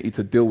opportunity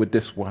to deal with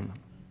this one.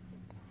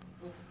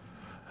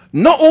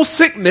 Not all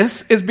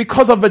sickness is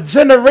because of a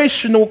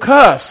generational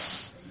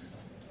curse.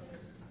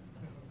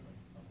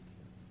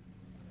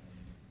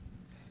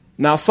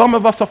 Now, some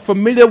of us are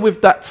familiar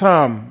with that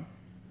term.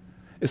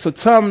 It's a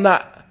term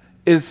that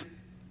is,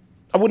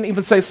 I wouldn't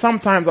even say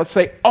sometimes, I'd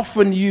say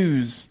often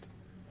used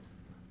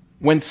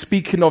when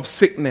speaking of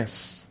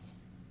sickness.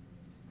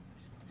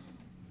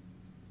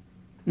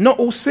 Not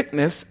all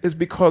sickness is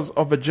because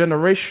of a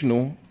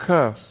generational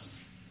curse.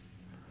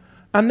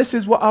 And this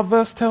is what our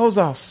verse tells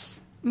us.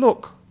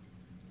 Look,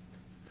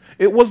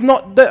 it was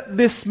not that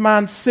this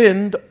man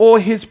sinned or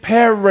his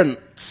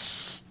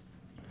parents.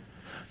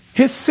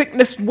 His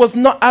sickness was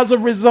not as a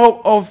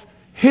result of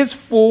his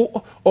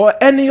fault or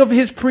any of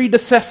his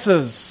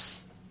predecessors.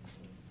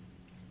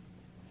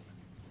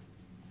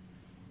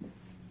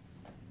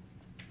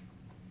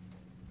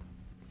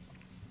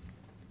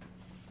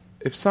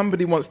 If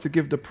somebody wants to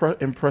give the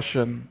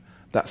impression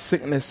that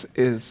sickness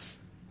is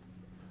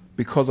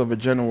because of a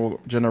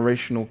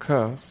generational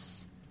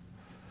curse,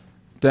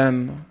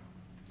 then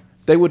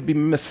they would be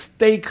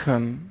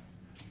mistaken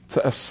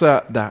to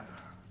assert that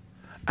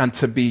and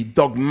to be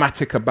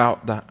dogmatic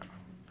about that,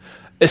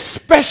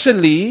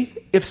 especially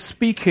if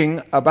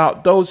speaking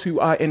about those who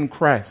are in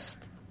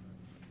Christ.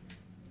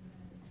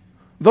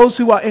 Those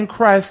who are in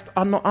Christ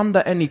are not under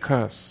any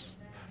curse,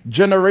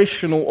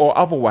 generational or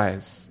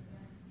otherwise.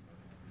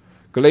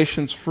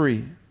 Galatians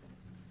 3,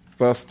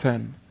 verse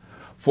 10.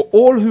 For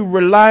all who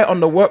rely on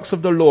the works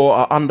of the law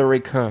are under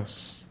a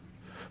curse.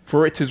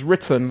 For it is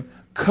written,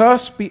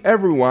 cursed be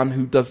everyone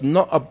who does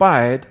not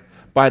abide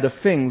by the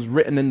things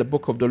written in the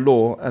book of the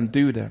law and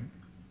do them.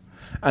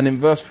 And in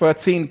verse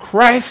 13,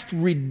 Christ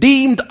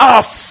redeemed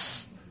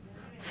us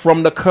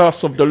from the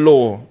curse of the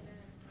law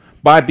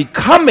by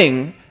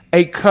becoming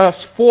a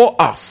curse for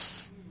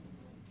us.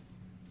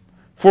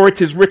 For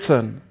it is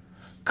written,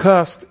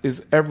 cursed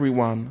is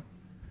everyone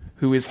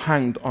who is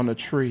hanged on a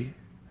tree.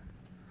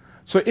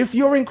 So if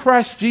you're in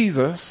Christ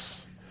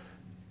Jesus,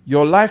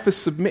 your life is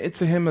submitted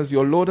to him as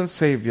your Lord and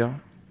Savior,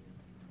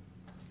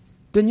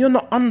 then you're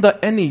not under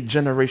any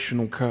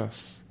generational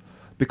curse.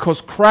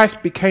 Because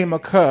Christ became a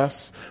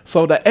curse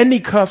so that any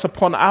curse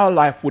upon our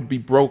life would be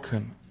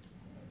broken.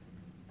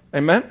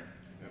 Amen?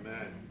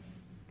 Amen.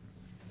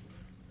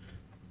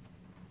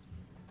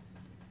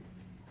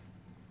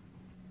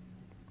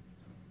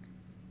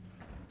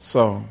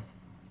 So,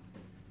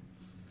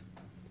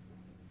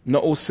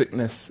 not all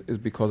sickness is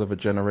because of a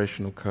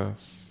generational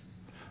curse.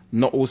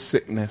 Not all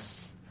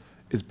sickness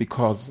is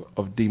because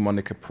of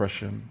demonic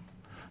oppression.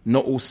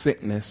 Not all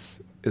sickness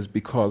is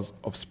because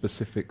of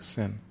specific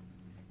sin.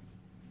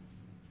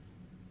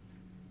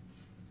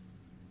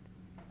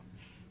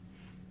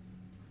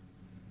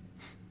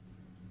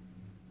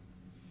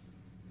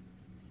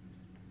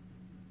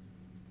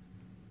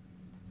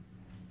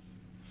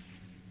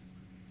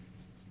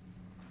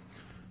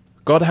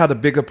 God had a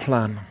bigger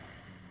plan.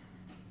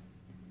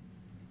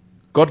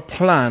 God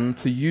planned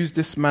to use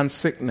this man's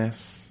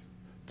sickness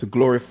to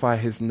glorify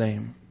his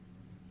name.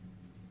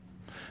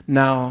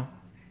 Now,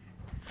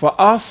 for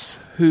us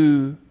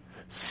who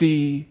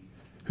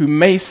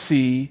may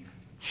see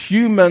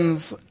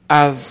humans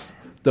as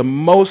the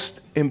most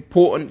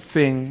important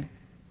thing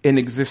in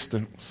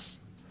existence,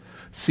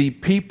 see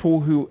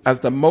people who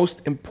as the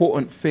most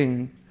important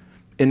thing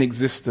in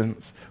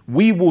existence,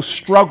 we will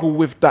struggle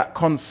with that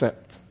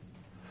concept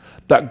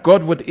that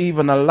God would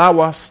even allow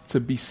us to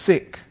be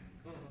sick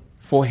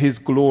for his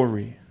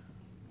glory.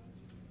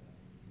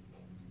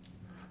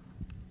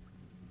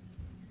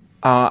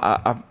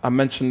 I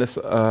mentioned this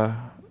a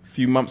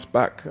few months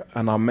back,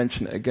 and I'll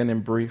mention it again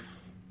in brief.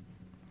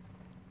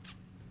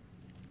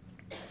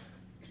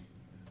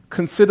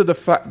 Consider the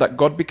fact that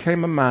God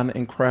became a man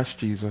in Christ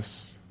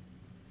Jesus,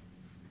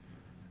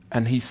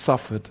 and he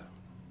suffered.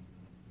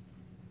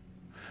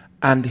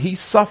 And he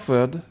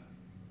suffered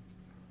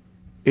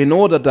in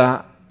order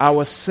that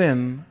our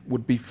sin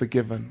would be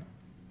forgiven.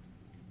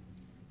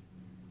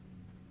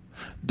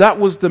 That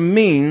was the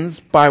means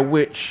by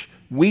which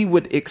we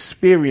would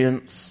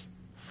experience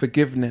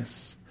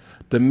forgiveness,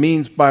 the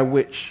means by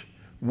which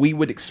we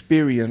would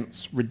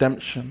experience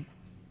redemption.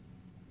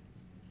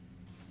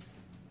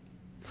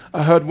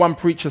 I heard one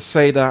preacher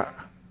say that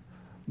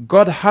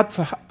God had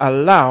to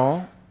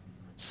allow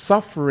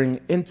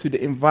suffering into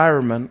the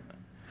environment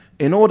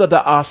in order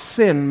that our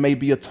sin may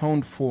be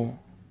atoned for.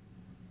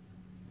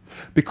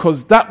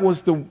 Because that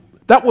was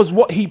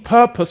what he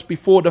purposed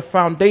before the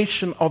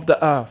foundation of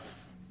the earth,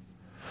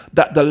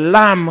 that the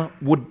Lamb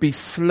would be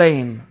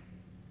slain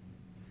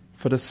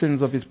for the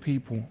sins of his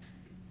people.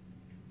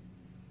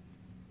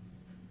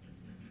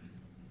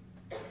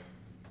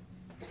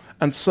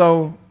 And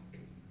so,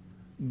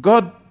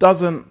 God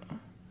doesn't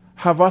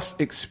have us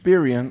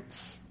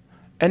experience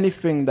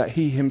anything that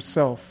he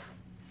himself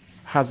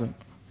hasn't.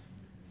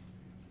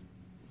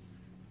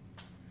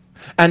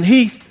 And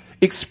he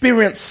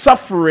experienced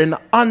suffering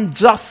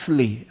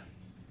unjustly.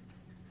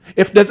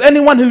 If there's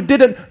anyone who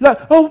didn't,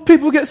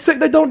 people get sick,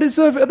 they don't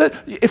deserve it.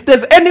 If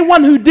there's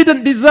anyone who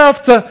didn't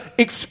deserve to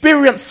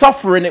experience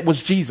suffering, it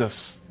was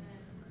Jesus.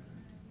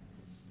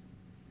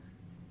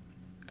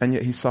 And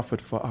yet he suffered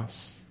for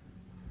us,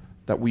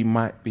 that we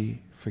might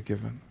be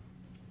forgiven.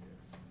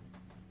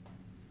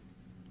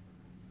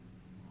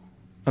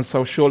 And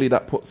so surely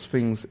that puts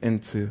things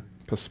into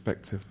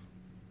perspective.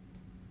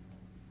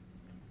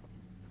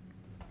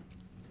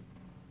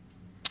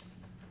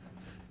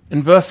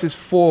 In verses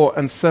 4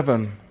 and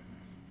 7,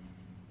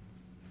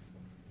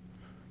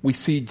 we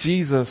see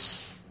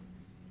Jesus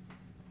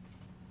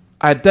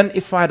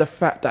identify the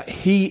fact that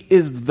he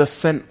is the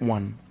sent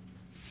one.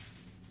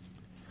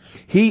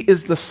 He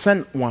is the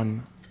sent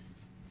one,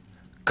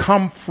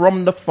 come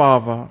from the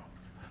Father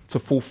to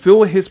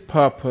fulfill his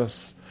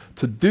purpose,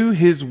 to do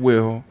his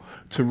will,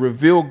 to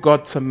reveal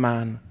God to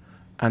man,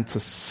 and to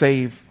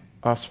save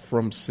us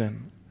from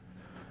sin.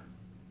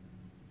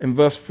 In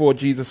verse 4,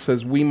 Jesus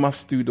says, we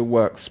must do the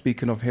works,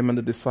 speaking of him and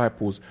the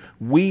disciples.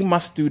 We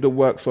must do the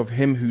works of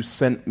him who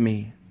sent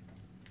me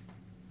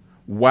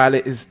while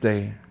it is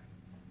day.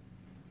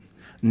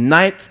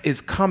 Night is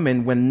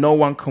coming when no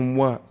one can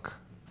work.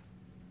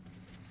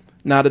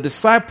 Now, the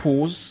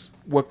disciples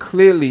were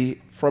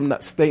clearly, from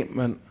that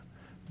statement,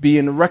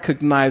 being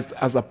recognized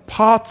as a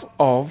part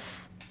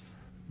of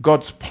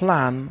God's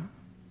plan,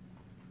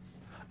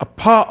 a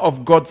part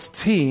of God's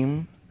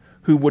team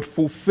who would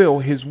fulfill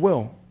his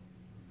will.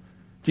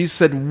 Jesus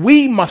said,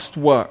 we must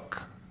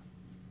work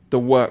the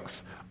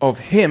works of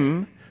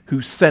him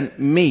who sent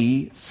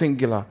me,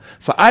 singular.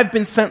 So I've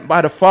been sent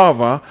by the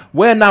Father.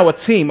 We're now a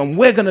team, and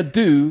we're going to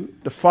do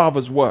the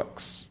Father's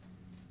works.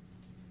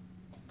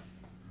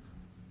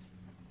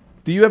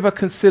 Do you ever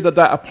consider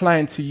that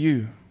applying to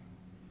you?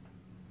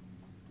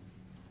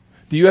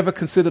 Do you ever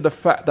consider the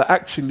fact that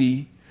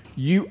actually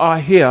you are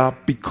here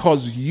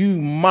because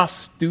you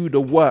must do the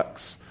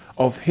works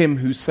of him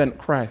who sent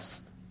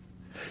Christ?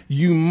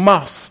 You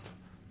must.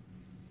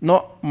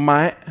 Not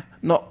might,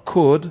 not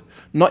could,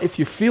 not if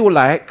you feel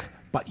like,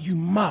 but you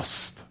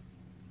must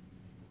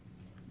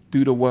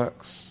do the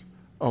works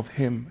of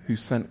him who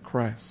sent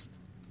Christ.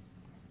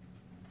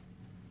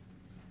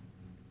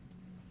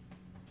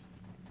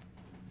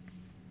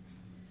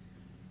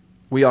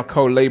 We are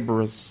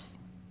co-laborers.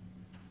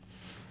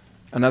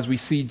 And as we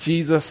see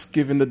Jesus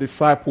giving the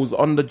disciples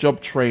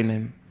on-the-job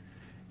training,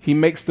 he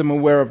makes them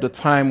aware of the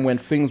time when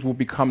things will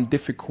become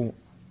difficult,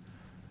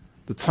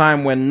 the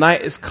time when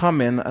night is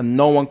coming and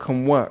no one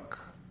can work.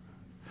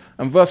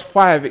 And verse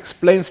 5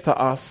 explains to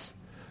us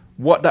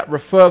what that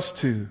refers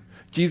to.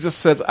 Jesus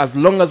says, as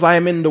long as I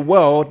am in the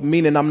world,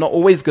 meaning I'm not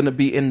always going to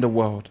be in the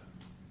world.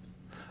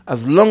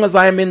 As long as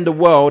I am in the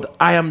world,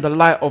 I am the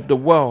light of the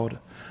world.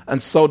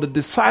 And so the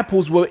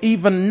disciples were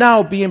even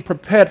now being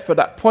prepared for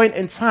that point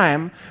in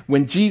time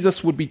when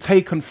Jesus would be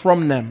taken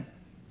from them,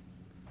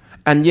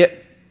 and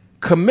yet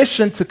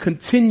commissioned to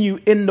continue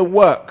in the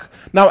work.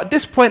 Now, at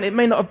this point, it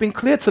may not have been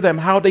clear to them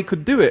how they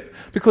could do it,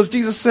 because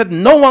Jesus said,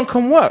 no one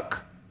can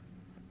work.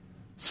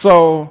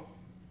 So,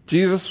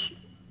 Jesus,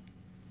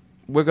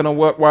 we're going to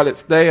work while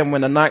it's day, and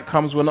when the night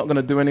comes, we're not going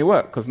to do any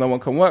work, because no one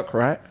can work,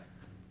 right?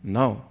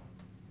 No.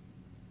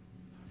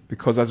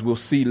 Because as we'll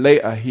see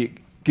later, he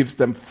gives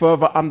them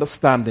further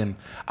understanding.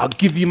 I'll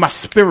give you my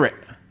spirit.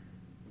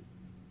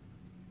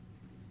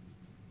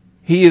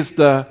 He is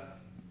the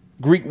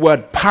Greek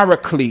word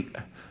paraclete,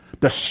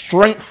 the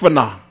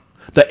strengthener,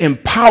 the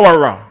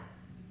empowerer.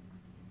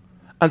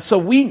 And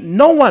so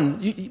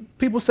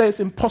people say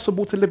it's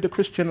impossible to live the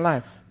Christian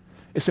life.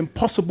 It's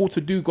impossible to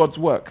do God's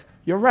work.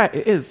 You're right,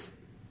 it is.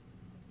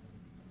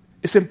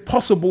 It's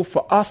impossible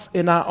for us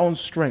in our own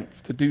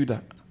strength to do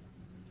that.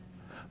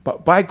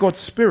 But by God's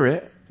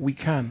Spirit, we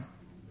can.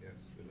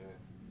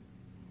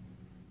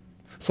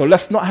 So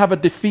let's not have a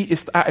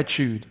defeatist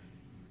attitude.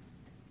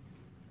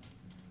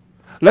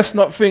 Let's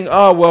not think,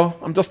 oh, well,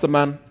 I'm just a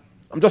man.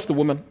 I'm just a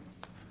woman.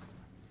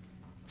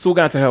 It's all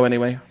going to hell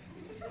anyway.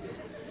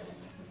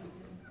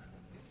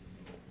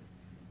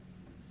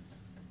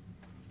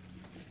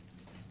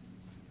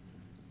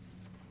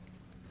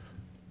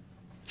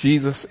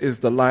 Jesus is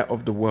the light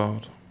of the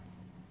world.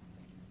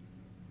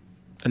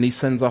 And he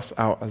sends us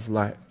out as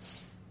lights.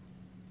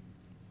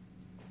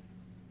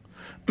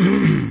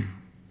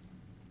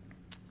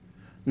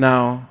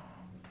 Now,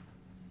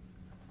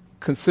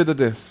 consider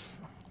this.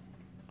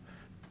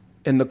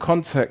 In the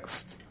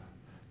context,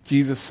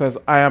 Jesus says,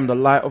 I am the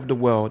light of the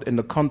world, in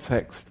the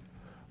context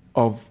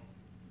of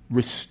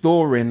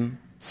restoring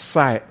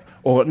sight,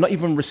 or not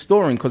even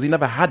restoring because he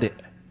never had it,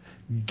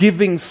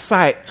 giving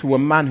sight to a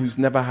man who's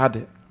never had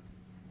it.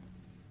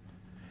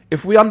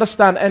 If we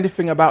understand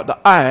anything about the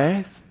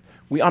eyes,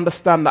 we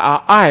understand that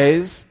our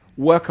eyes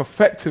work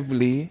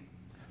effectively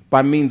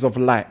by means of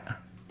light.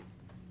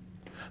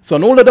 So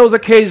on all of those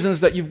occasions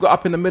that you've got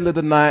up in the middle of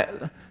the night,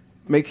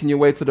 making your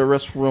way to the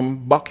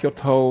restroom, buck your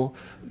toe,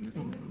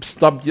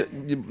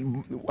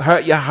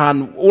 hurt your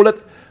hand, all that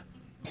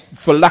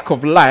for lack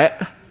of light,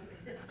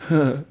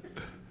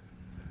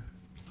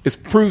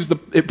 it proves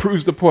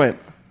the point.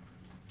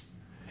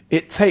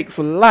 It takes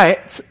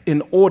light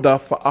in order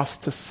for us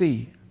to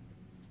see.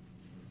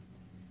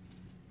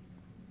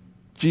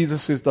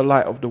 Jesus is the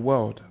light of the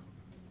world.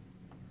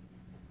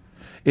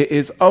 It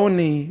is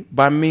only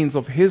by means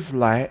of his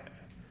light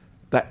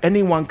that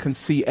anyone can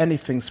see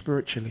anything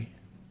spiritually.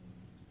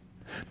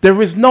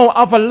 There is no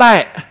other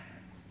light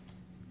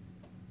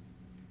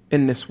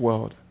in this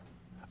world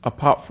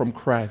apart from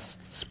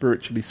Christ,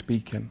 spiritually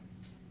speaking.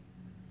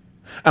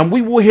 And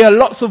we will hear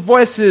lots of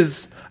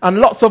voices and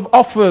lots of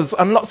offers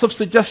and lots of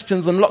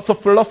suggestions and lots of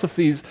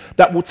philosophies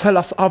that will tell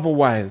us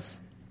otherwise.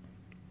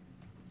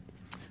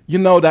 You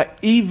know that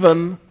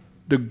even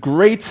the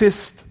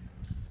greatest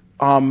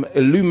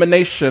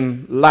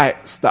illumination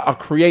lights that are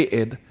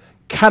created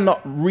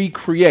cannot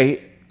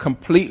recreate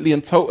completely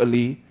and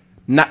totally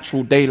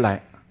natural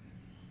daylight.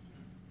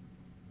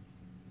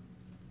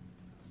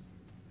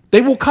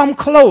 They will come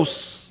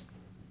close,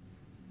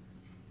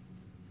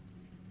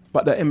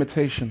 but they're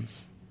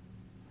imitations.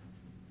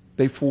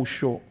 They fall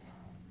short.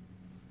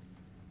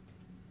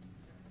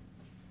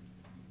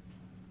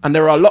 And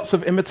there are lots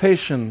of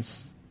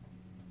imitations.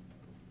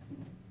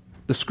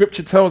 The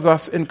scripture tells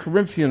us in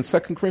Corinthians, 2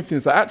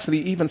 Corinthians, that actually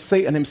even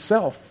Satan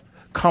himself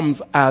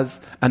comes as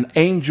an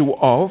angel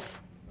of.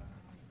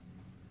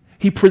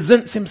 He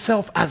presents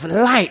himself as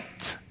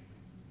light.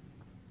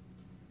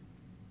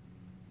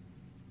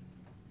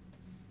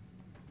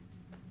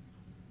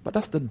 But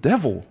that's the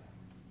devil.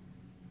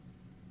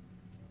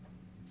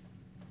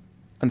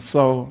 And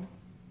so,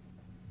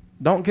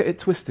 don't get it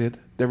twisted.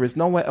 There is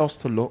nowhere else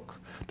to look.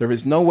 There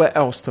is nowhere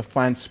else to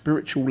find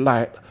spiritual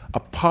light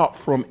apart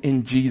from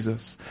in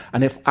Jesus.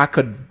 And if I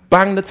could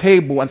bang the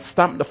table and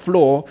stamp the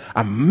floor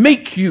and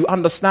make you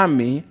understand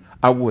me,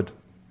 I would.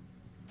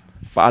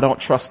 But I don't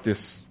trust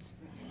this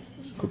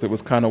because it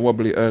was kind of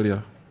wobbly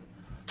earlier.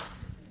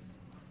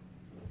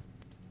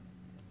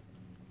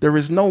 There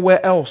is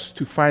nowhere else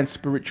to find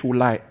spiritual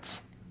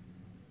light.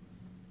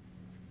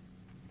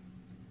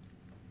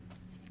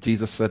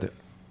 Jesus said it.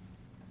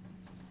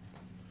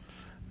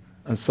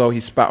 And so he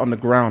spat on the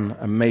ground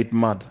and made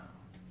mud.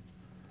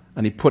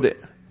 And he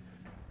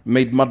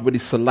made mud with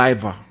his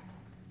saliva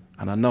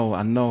And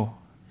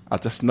I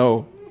just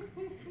know.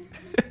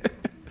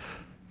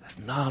 That's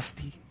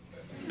nasty.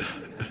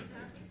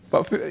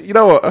 But you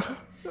know what?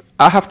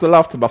 I have to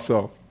laugh to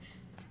myself.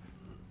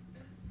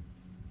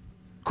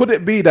 Could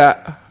it be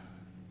that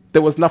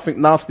there was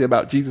nothing nasty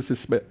about Jesus'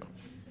 spit?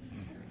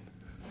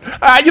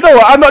 You know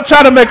what? I'm not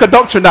trying to make a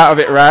doctrine out of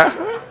it, right?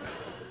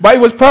 But he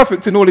was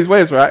perfect in all his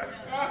ways, right?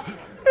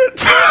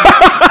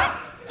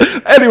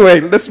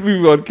 Anyway, let's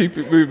move on. Keep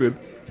it moving.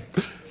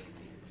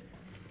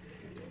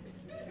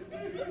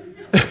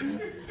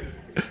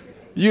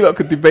 You lot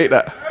could debate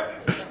that.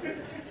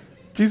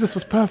 Jesus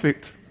was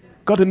perfect.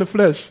 God in the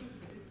flesh.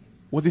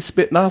 Was his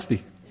spit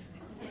nasty?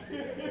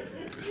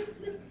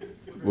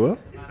 What?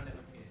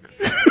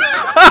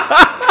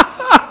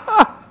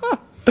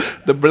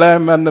 The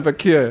blind man never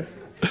cured.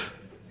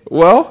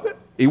 Well,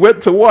 he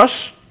went to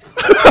wash.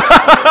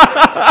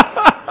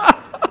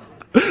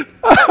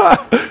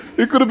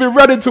 He could have been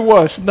running to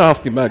wash.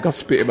 Nasty man, got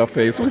spit in my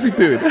face. What's he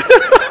doing?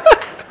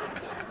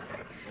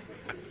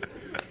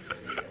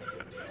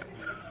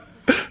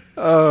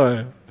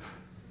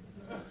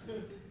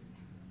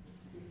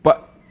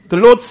 But the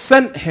Lord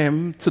sent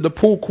him to the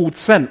pool called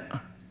Sent.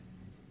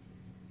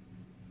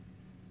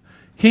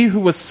 He who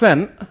was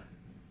sent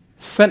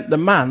the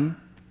man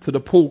to the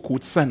pool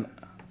called Sent.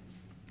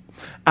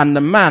 And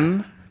the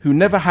man who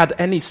never had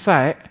any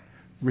sight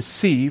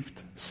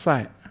received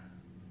sight.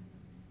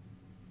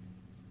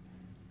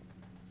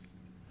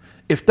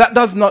 If that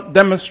does not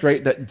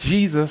demonstrate that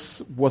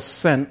Jesus was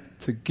sent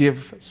to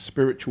give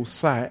spiritual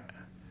sight,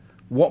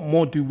 what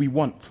more do we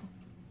want?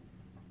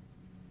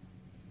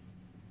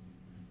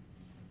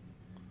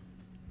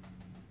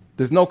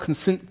 There's no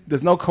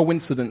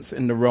coincidence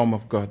in the realm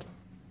of God.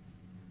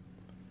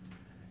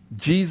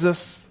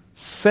 Jesus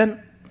sent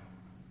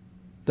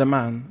the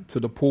man to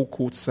the pool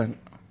called Sent,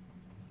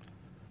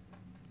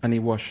 and he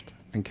washed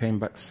and came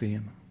back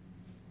seeing.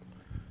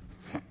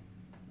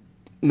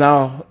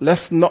 Now,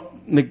 let's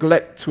not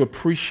neglect to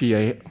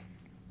appreciate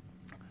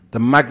the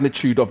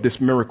magnitude of this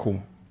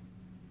miracle.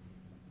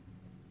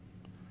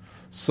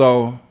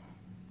 So,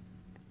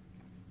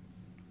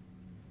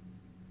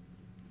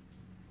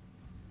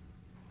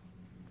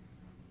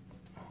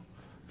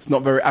 it's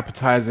not very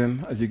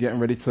appetizing as you're getting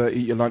ready to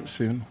eat your lunch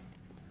soon.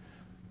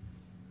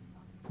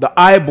 The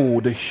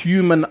eyeball, the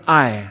human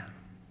eye.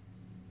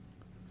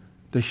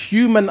 The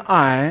human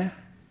eye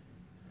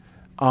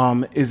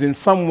is in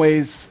some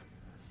ways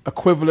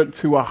equivalent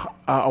to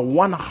a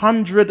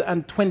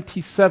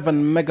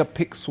 127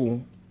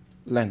 megapixel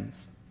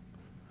lens.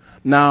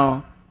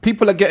 Now,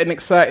 people are getting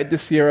excited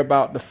this year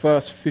about the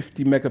first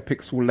 50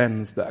 megapixel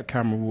lens that a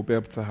camera will be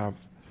able to have.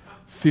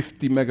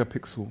 50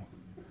 megapixel.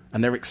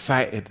 And they're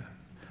excited.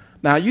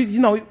 Now, you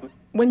know,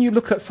 when you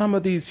look at some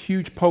of these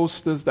huge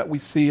posters that we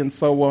see and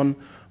so on,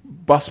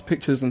 bus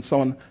pictures and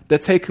so on, they're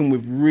taken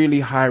with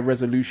really high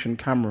resolution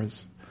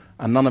cameras.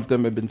 And none of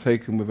them have been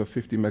taken with a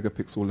 50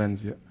 megapixel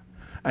lens yet.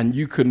 And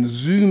you can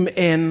zoom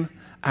in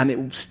and it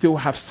will still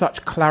have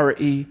such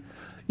clarity.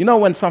 You know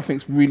when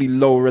something's really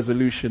low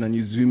resolution and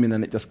you zoom in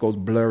and it just goes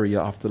blurry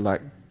after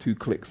like 2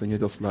 clicks and you're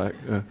just like...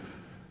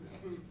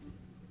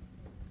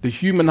 The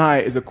human eye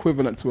is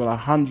equivalent to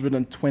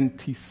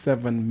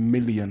 127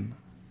 million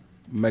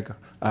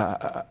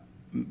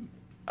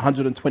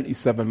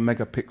 127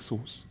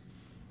 megapixels.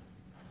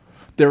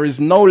 There is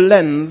no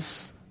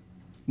lens,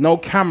 no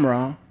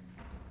camera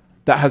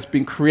that has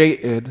been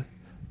created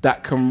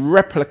that can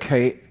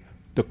replicate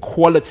the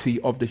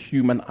quality of the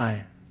human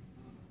eye.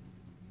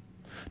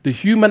 The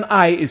human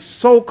eye is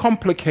so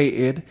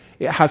complicated,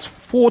 it has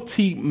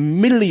 40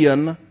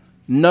 million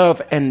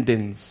nerve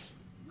endings.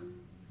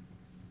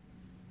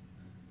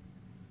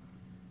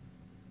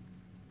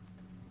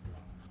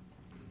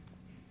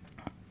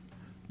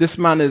 This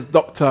man is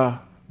Dr.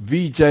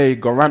 Vijay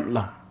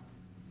Gorantla.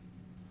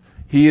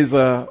 He is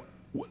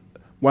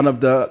one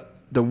of the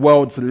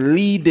world's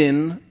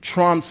leading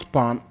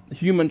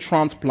human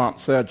transplant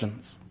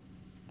surgeons.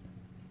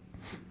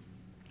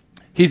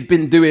 He's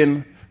been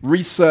doing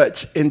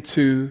research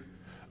into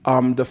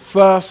the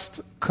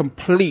first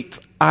complete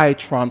eye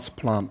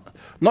transplant.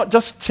 Not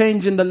just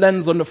changing the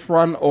lens on the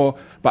front,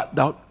 but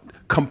the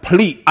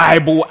complete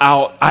eyeball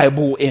out,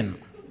 eyeball in.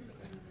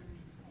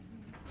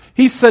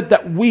 He said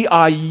that we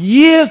are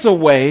years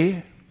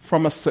away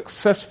from a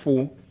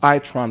successful eye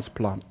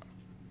transplant.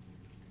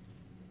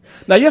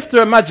 Now you have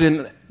to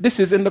imagine this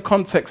is in the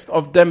context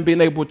of them being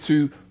able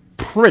to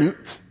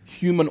print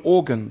human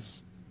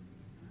organs.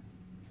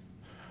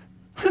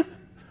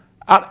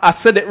 I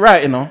said it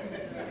right, you know.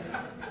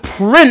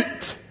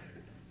 Print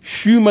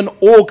human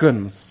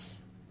organs.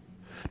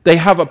 They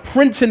have a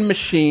printing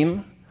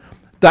machine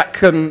that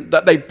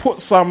they put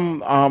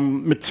some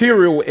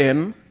material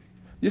in.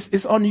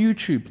 It's on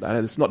YouTube.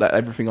 It's not that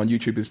everything on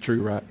YouTube is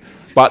true, right?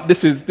 But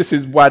this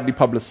is widely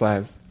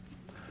publicized,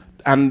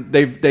 and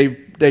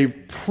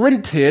they've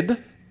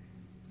printed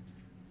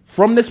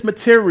from this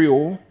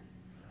material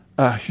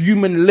a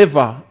human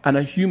liver and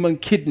a human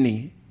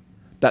kidney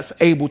that's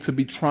able to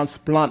be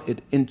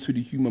transplanted into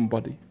the human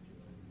body.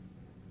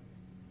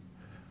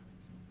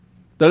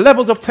 The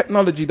levels of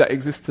technology that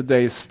exist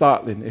today is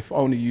startling, if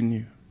only you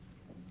knew.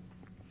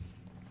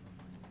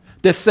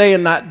 They're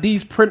saying that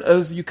these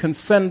printers, you can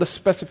send the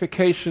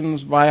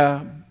specifications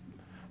via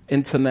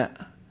internet,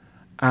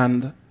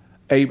 and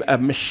a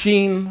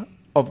machine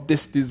of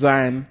this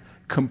design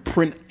can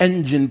print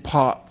engine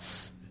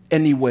parts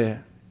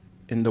anywhere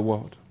in the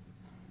world.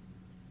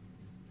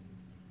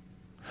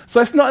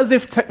 So it's not as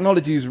if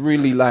technology is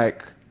really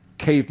like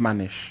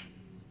cavemanish.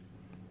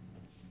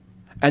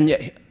 And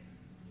yet,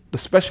 the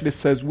specialist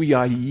says we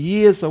are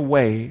years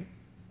away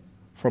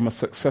from a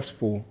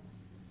successful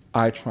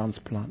eye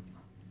transplant.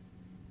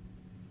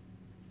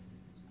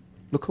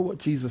 Look at what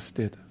Jesus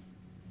did.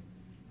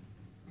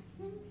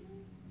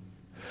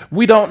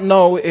 We don't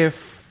know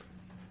if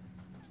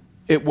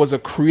it was a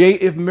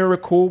creative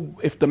miracle,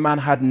 if the man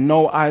had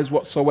no eyes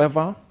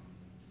whatsoever,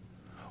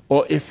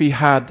 or if he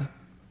had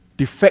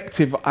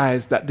defective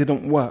eyes that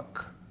didn't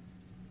work.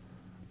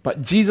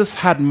 But Jesus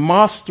had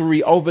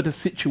mastery over the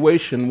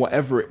situation,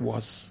 whatever it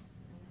was.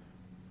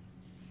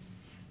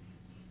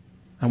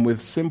 And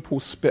with simple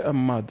spit and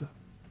mud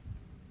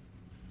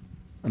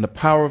and the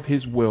power of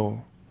his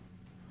will,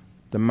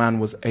 the man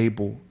was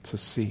able to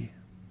see.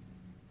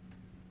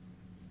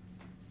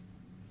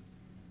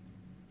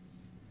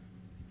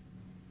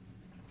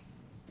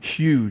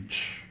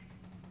 Huge,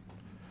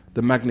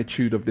 the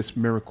magnitude of this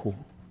miracle.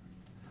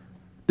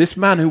 This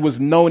man who was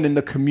known in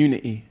the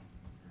community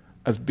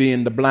as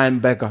being the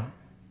blind beggar.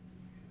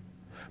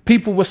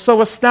 People were so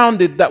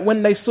astounded that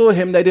when they saw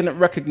him, they didn't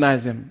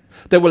recognize him.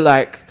 They were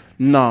like,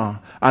 nah,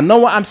 I know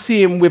what I'm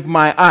seeing with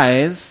my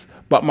eyes,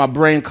 but my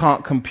brain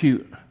can't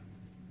compute.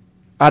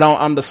 I don't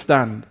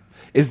understand.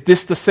 Is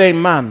this the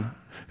same man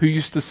who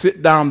used to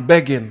sit down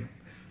begging,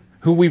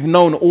 who we've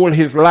known all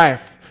his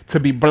life to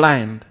be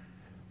blind?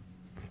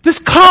 This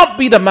can't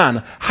be the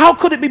man. How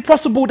could it be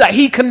possible that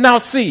he can now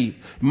see?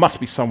 It must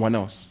be someone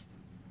else.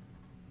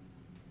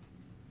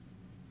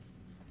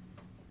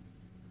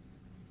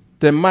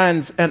 Their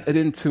minds entered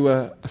into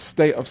a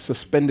state of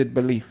suspended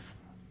belief.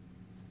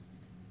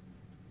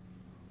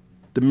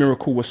 The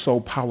miracle was so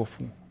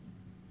powerful.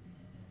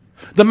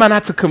 The man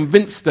had to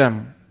convince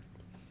them.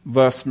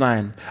 Verse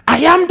 9. I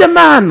am the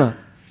man.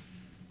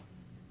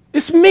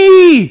 It's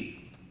me.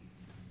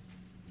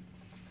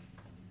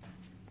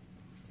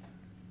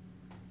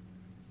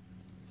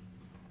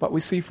 But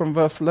we see from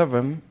verse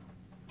 11,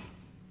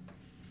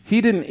 he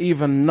didn't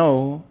even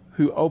know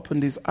who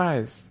opened his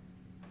eyes.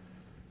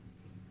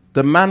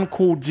 The man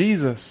called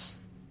Jesus.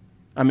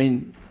 I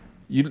mean,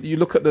 you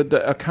look at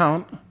the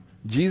account,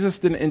 Jesus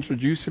didn't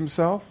introduce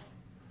himself.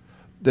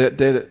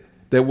 There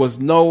was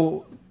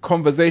no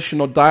conversation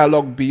or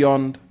dialogue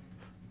beyond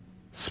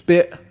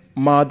spit,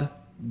 mud,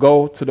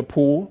 go to the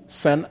pool,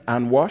 send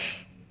and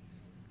wash.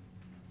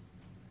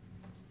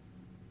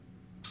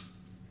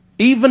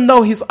 Even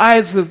though his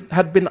eyes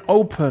had been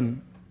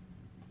open,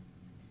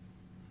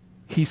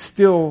 he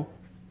still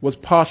was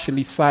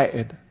partially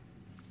sighted,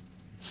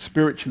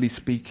 spiritually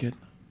speaking.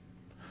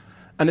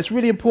 And it's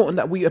really important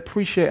that we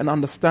appreciate and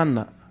understand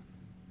that.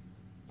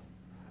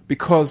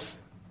 Because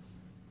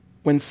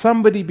when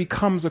somebody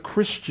becomes a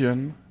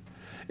Christian,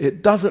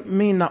 it doesn't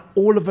mean that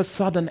all of a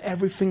sudden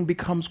everything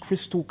becomes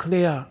crystal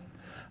clear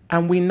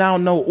and we now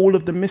know all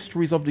of the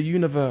mysteries of the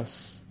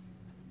universe.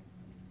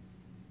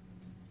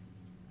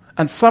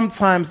 And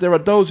sometimes there are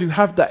those who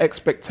have that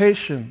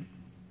expectation.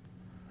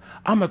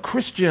 I'm a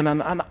Christian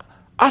and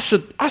I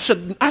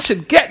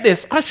should get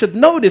this, I should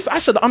know this, I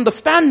should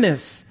understand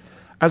this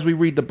as we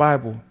read the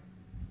Bible.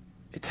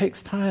 It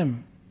takes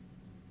time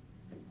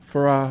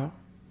for our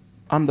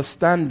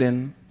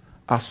understanding,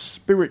 our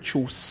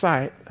spiritual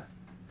sight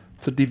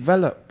to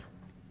develop.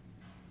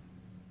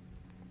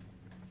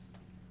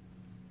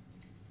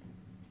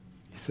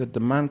 He said,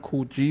 the man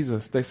called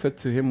Jesus. They said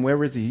to him,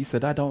 where is he? He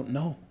said, I don't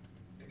know.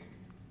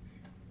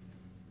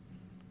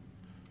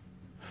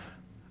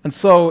 And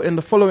so in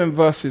the following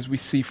verses, we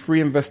see 3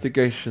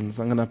 investigations.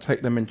 I'm going to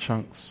take them in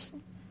chunks.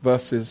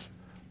 Verses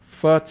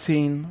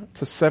 13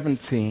 to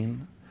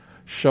 17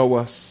 show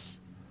us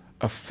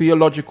a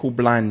theological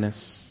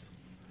blindness.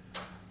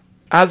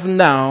 As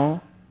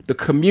now, the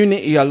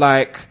community are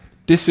like,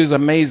 this is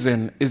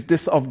amazing. Is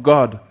this of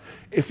God?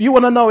 If you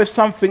want to know if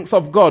something's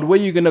of God, where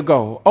are you going to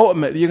go?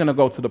 Ultimately, you're going to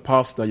go to the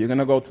pastor. You're going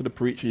to go to the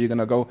preacher. You're going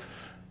to go.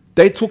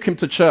 They took him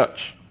to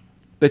church.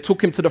 They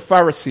took him to the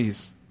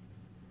Pharisees.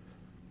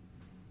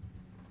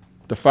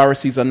 The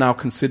Pharisees are now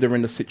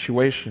considering the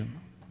situation.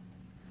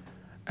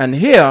 And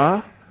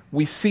here,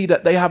 we see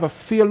that they have a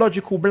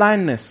theological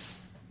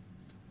blindness.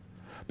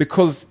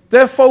 Because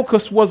their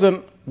focus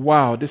wasn't,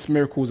 wow, this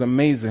miracle is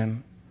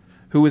amazing.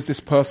 Who is this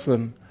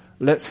person?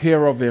 Let's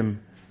hear of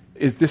him.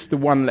 Is this the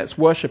one? Let's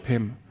worship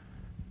him.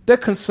 Their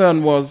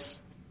concern was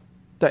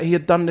that he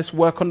had done this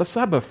work on the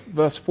Sabbath,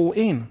 verse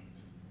 14.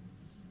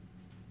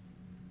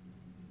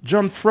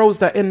 John throws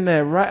that in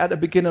there right at the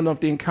beginning of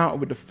the encounter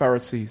with the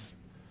Pharisees.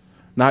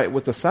 Now it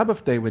was the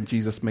Sabbath day when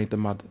Jesus made the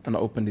mud and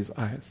opened his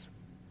eyes.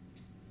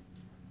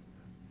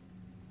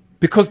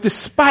 Because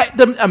despite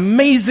the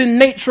amazing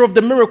nature of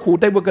the miracle,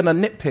 they were going to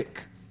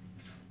nitpick.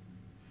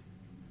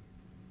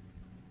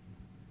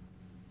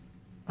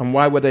 And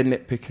why were they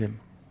nitpicking?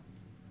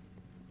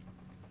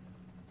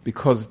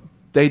 Because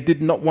they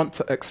did not want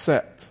to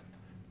accept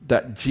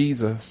that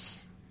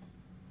Jesus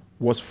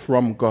was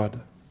from God.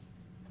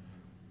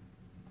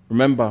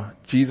 Remember,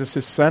 Jesus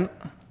is sent.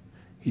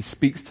 He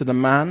speaks to the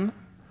man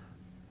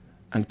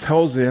and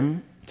tells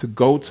him to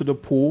go to the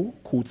pool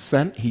called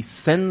Sent. He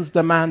sends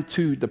the man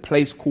to the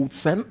place called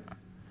Sent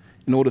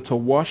in order to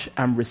wash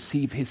and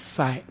receive his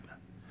sight.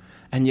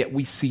 And yet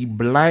we see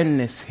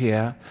blindness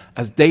here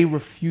as they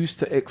refuse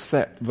to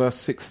accept verse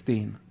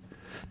 16.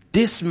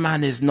 This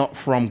man is not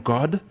from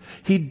God.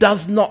 He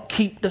does not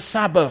keep the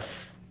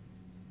Sabbath.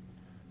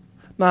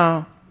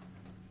 Now,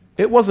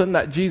 it wasn't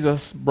that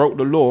Jesus broke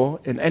the law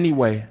in any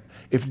way.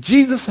 If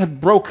Jesus had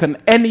broken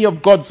any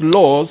of God's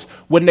laws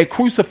when they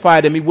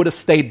crucified him, he would have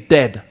stayed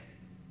dead.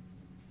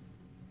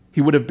 He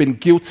would have been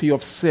guilty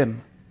of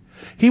sin.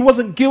 He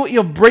wasn't guilty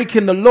of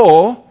breaking the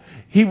law.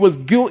 He was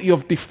guilty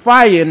of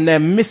defying their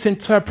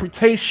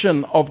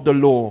misinterpretation of the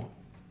law.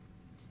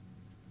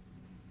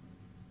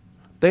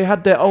 They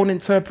had their own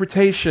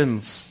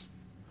interpretations.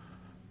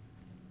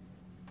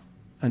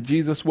 And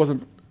Jesus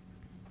wasn't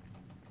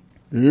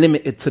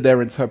limited to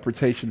their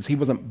interpretations. He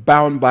wasn't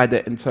bound by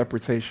their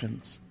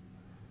interpretations.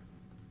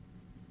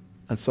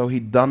 And so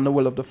he'd done the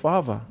will of the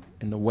Father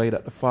in the way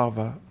that the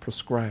Father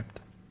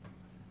prescribed.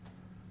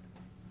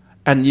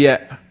 And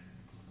yet,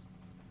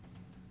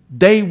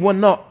 they were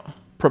not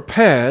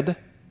prepared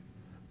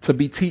to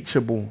be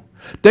teachable.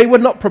 They were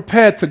not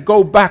prepared to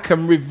go back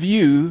and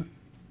review,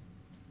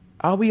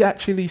 are we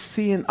actually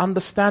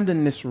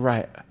understanding this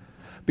right?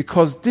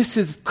 Because this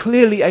is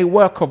clearly a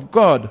work of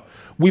God.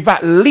 We've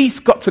at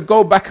least got to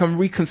go back and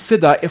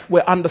reconsider if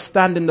we're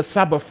understanding the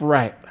Sabbath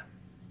right.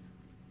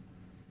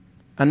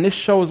 And this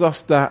shows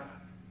us that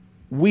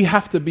we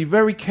have to be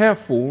very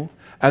careful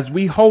as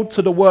we hold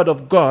to the word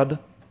of God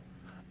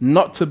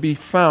not to be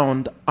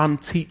found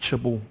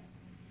unteachable.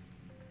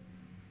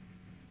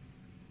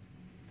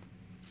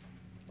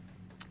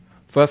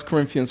 1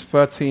 Corinthians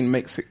 13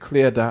 makes it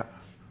clear that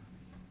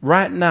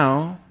right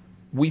now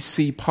we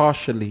see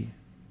partially.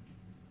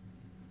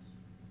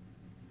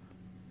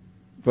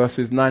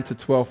 Verses 9 to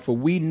 12, for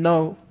we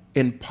know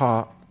in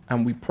part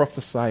and we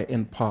prophesy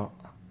in part.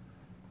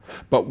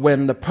 But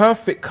when the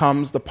perfect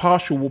comes, the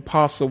partial will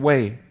pass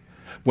away.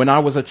 When I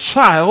was a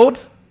child,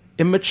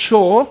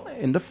 immature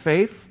in the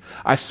faith,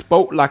 I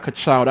spoke like a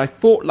child, I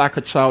thought like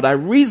a child, I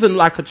reasoned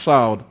like a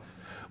child.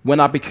 When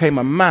I became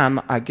a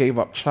man, I gave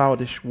up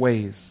childish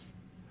ways.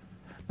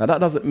 Now that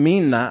doesn't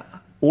mean that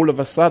all of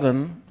a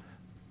sudden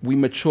we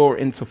mature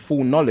into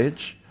full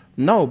knowledge.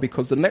 No,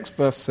 because the next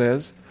verse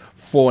says,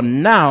 for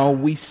now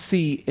we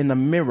see in a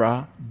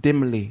mirror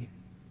dimly.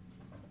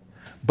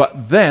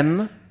 But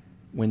then,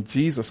 when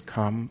Jesus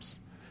comes,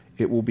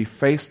 it will be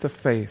face to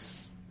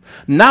face.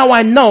 Now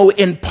I know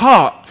in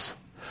part,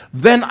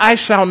 then I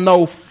shall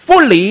know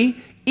fully,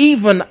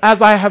 even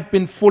as I have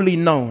been fully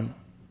known.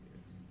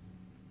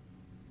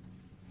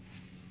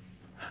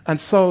 And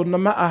so no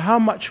matter how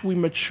much we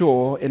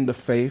mature in the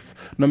faith,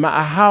 no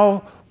matter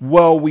how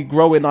well we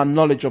grow in our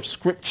knowledge of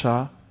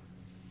Scripture,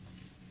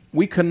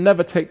 we can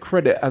never take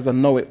credit as a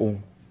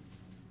know-it-all.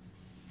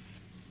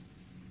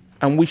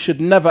 And we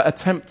should never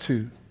attempt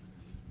to.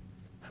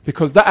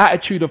 Because that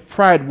attitude of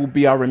pride will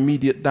be our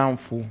immediate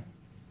downfall.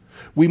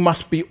 We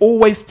must be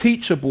always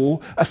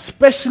teachable,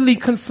 especially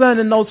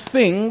concerning those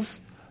things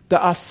that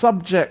are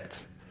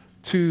subject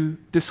to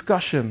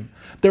discussion.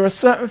 There are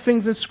certain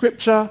things in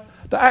Scripture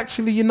that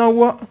actually, you know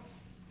what?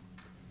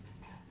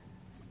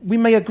 We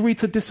may agree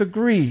to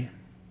disagree.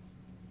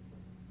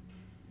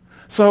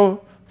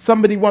 So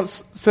somebody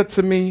once said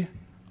to me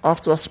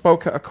after I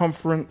spoke at a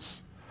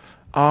conference,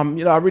 I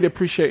really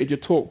appreciated your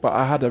talk, but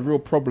I had a real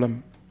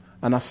problem,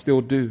 and I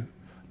still do.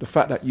 The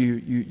fact that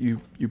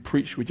you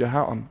preach with your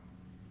hat on.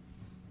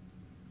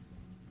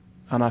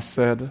 And I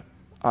said,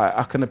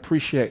 I can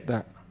appreciate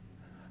that.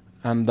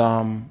 And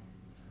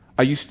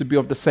I used to be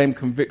of the same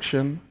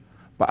conviction,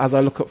 but as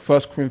I look at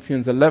 1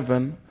 Corinthians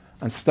 11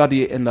 and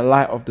study it in the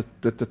light of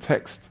the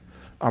text,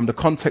 the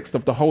context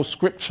of the whole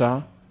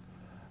Scripture,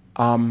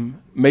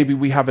 maybe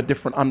we have a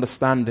different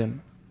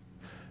understanding.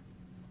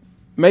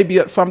 Maybe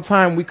at some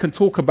time we can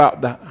talk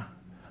about that,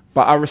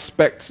 but I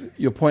respect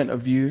your point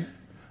of view,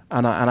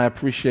 and I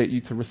appreciate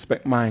you to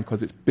respect mine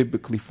because it's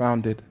biblically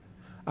founded.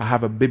 I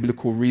have a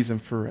biblical reason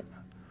for it.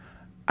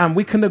 And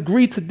we can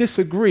agree to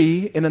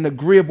disagree in an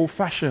agreeable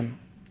fashion.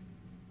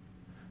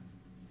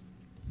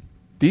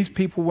 These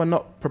people were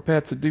not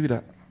prepared to do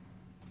that.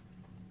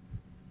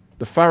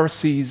 The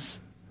Pharisees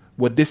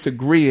were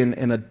disagreeing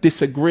in a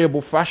disagreeable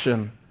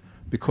fashion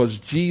because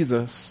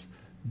Jesus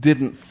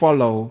didn't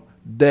follow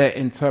their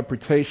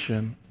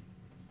interpretation,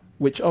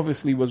 which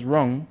obviously was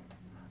wrong.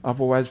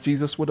 Otherwise,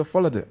 Jesus would have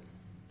followed it.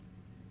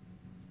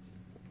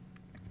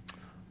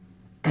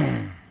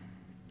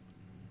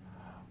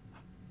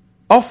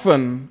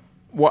 Often,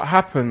 what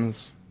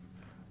happens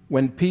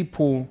when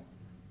people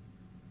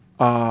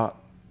are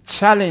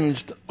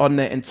challenged on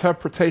their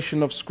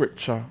interpretation of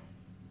Scripture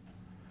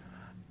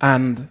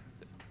and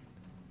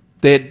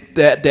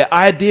their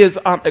ideas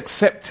aren't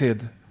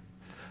accepted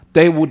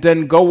they will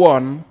then go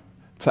on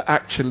to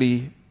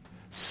actually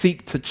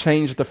seek to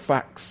change the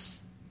facts.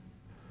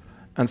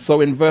 And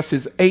so in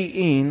verses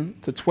 18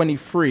 to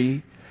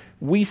 23,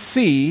 we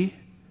see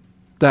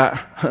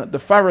that the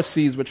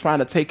Pharisees were trying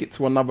to take it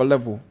to another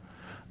level.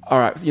 All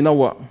right, you know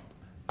what?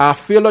 Our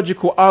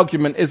theological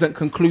argument isn't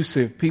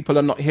conclusive. People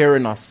are not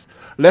hearing us.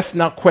 Let's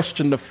now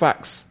question the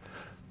facts.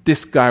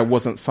 This guy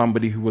wasn't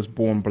somebody who was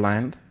born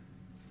blind.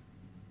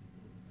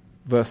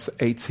 Verse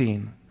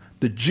 18.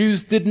 The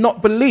Jews did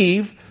not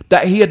believe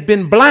that he had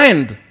been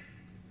blind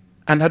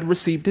and had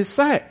received his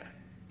sight.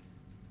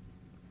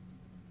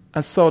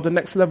 And so the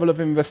next level of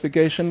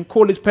investigation,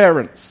 call his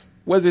parents.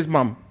 Where's his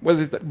mum? Where's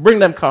his dad? Bring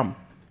them, come.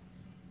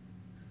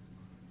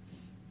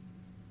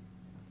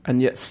 And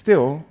yet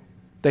still,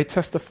 they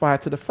testify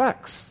to the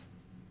facts.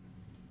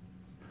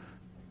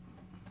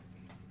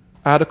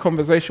 I had a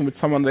conversation with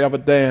someone the other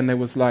day, and they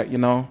was like,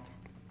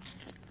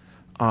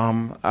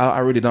 I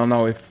really don't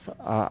know if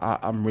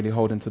I'm really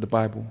holding to the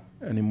Bible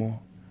anymore.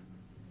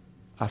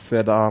 I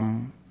said,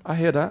 I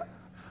hear that.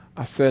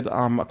 I said,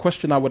 a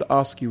question I would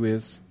ask you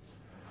is,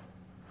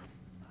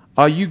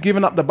 are you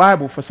giving up the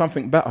Bible for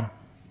something better?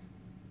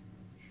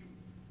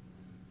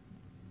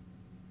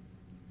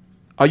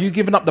 Are you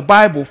giving up the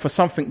Bible for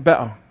something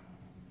better?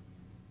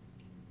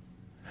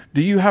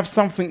 Do you have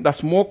something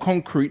that's more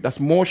concrete, that's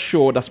more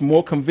sure, that's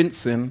more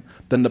convincing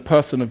than the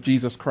person of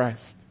Jesus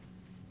Christ?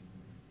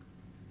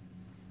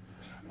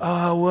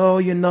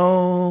 Right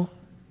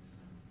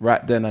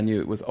then I knew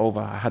it was over.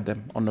 I had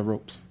them on the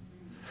ropes.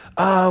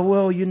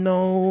 What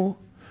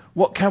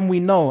can we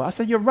know? I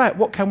said, you're right.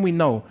 What can we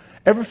know?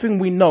 Everything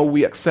we know,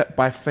 we accept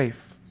by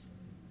faith.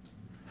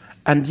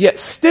 And yet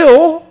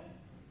still,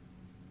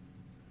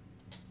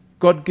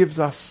 God gives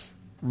us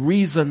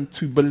reason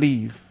to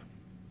believe.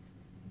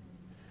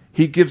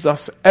 He gives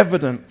us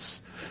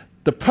evidence.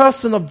 The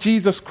person of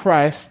Jesus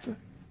Christ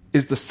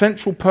is the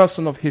central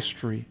person of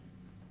history.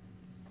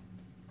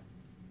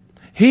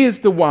 He is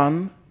the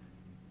one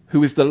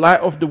who is the light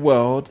of the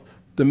world,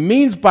 the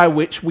means by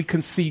which we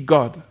can see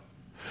God.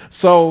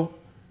 So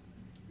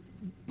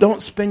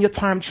don't spend your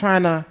time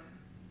trying to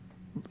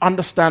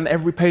understand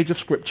every page of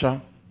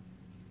Scripture,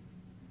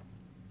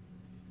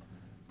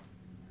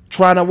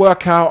 trying to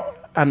work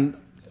out and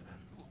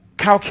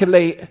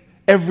calculate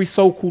every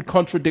so-called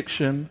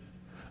contradiction.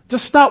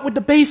 Just start with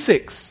the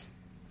basics.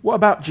 What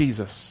about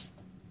Jesus?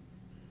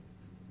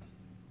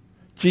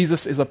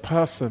 Jesus is a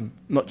person,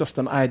 not just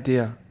an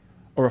idea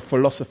or a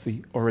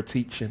philosophy or a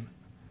teaching.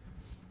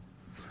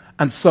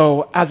 And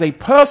so, as a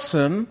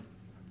person,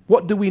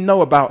 what do we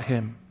know about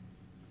him?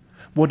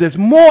 Well, there's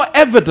more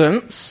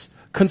evidence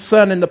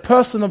concerning the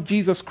person of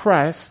Jesus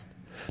Christ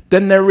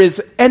than there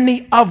is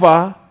any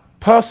other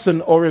person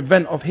or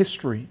event of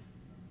history.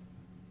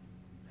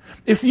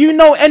 If you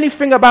know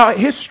anything about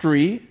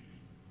history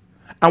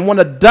and want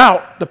to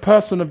doubt the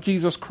person of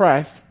Jesus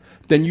Christ,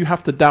 then you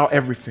have to doubt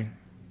everything.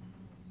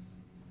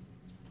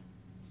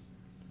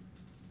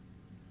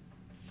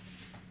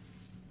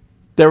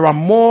 There are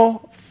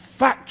more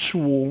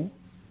factual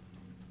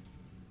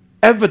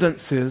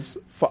evidences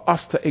for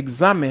us to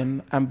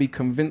examine and be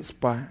convinced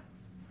by.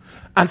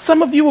 And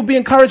some of you will be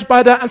encouraged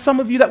by that, and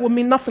some of you that will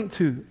mean nothing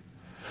to.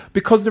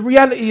 Because the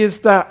reality is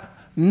that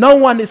no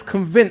one is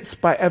convinced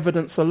by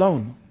evidence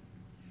alone.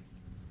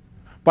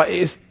 But it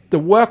is the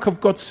work of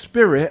God's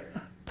Spirit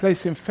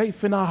placing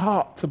faith in our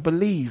heart to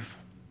believe.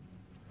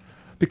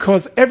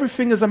 Because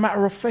everything is a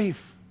matter of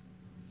faith.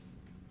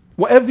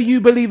 Whatever you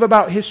believe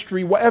about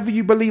history, whatever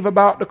you believe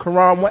about the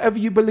Quran, whatever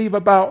you believe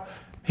about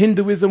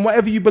Hinduism,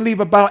 whatever you believe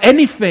about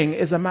anything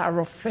is a matter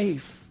of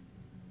faith.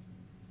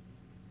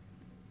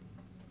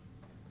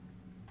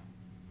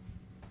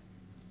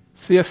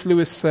 C.S.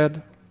 Lewis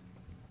said,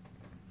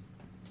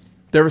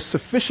 there is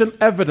sufficient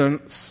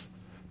evidence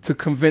to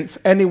convince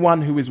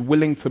anyone who is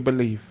willing to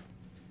believe.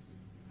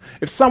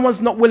 If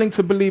someone's not willing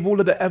to believe, all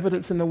of the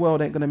evidence in the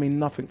world ain't going to mean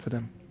nothing to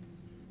them.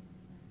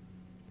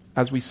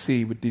 As we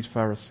see with these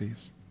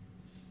Pharisees.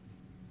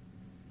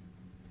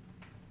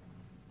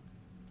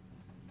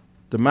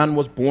 The man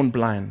was born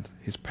blind.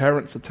 His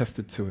parents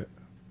attested to it.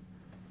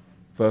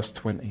 Verse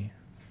 20.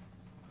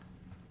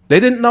 They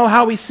didn't know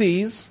how he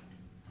sees,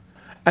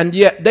 and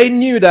yet they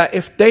knew that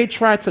if they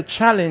tried to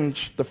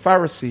challenge the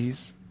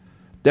Pharisees,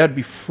 they'd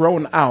be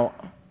thrown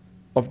out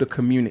of the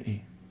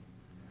community.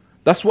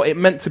 That's what it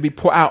meant to be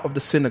put out of the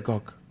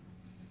synagogue.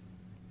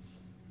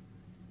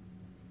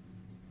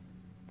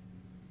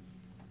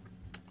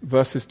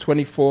 Verses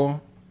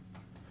 24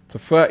 to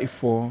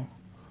 34,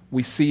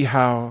 we see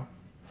how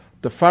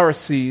the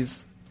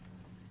Pharisees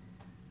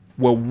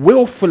were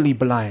willfully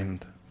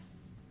blind.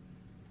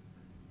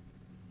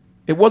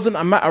 It wasn't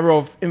a matter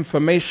of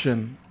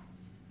information.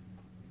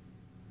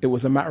 It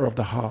was a matter of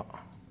the heart.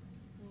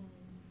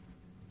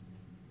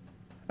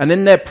 And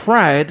in their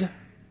pride,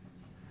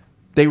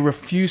 they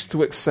refused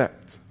to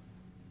accept.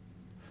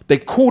 They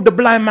called the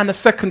blind man a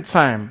second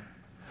time.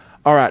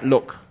 All right,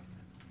 look.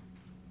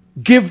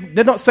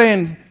 They're not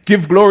saying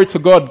give glory to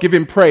God, give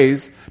him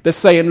praise. They're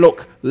saying,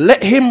 look,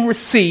 let him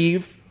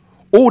receive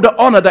all the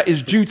honor that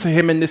is due to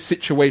him in this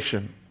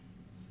situation.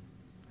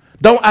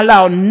 Don't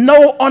allow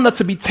no honor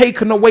to be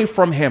taken away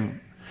from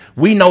him.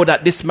 We know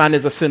that this man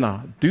is a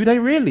sinner. Do they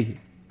really?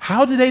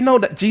 How do they know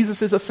that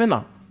Jesus is a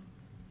sinner?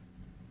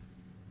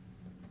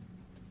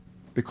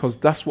 Because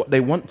that's what they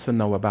want to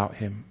know about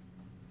him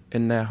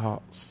in their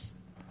hearts.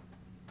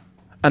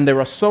 And there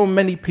are so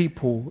many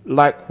people,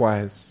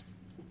 likewise,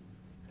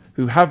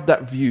 who have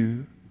that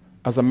view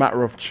as a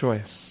matter of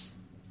choice.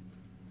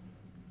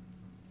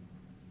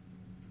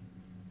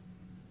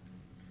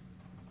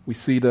 We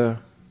see the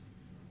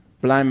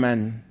blind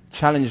man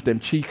challenge them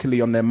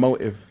cheekily on their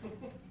motive.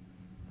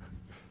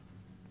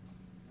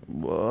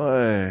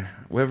 Boy,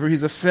 whether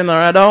he's a sinner,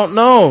 I don't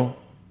know.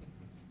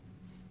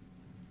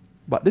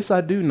 But this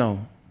I do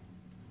know.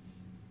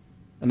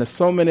 And there's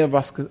so many of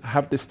us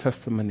have this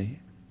testimony.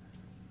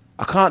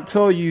 I can't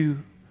tell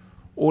you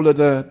all of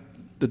the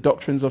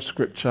doctrines of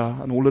Scripture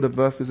and all of the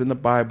verses in the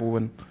Bible,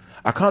 and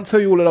I can't tell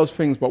you all of those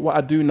things, but what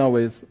I do know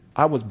is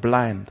I was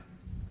blind,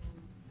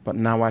 but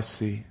now I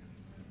see.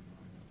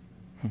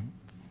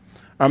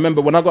 I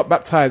remember when I got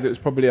baptized, it was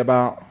probably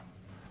about,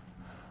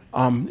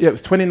 it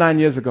was 29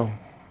 years ago.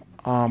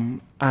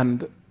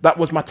 And that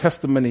was my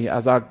testimony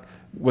as I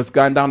was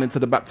going down into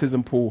the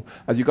baptism pool.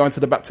 As you go into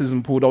the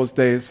baptism pool those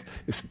days,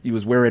 he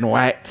was wearing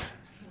white.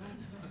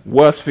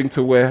 Worst thing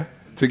to wear,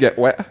 to get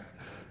wet.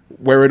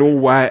 Wearing all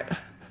white.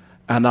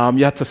 And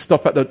you had to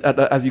stop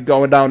as you're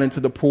going down into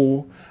the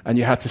pool, and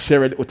you had to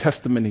share a little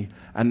testimony.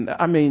 And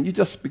I mean, you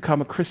just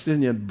become a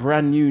Christian, you're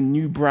brand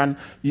new brand.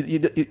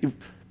 You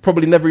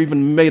probably never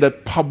even made a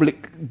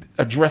public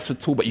address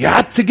at all, but you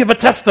had to give a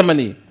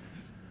testimony.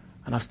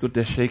 And I stood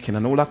there shaking,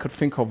 and all I could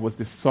think of was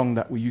this song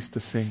that we used to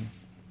sing.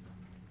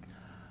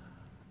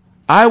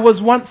 I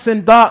was once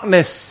in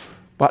darkness,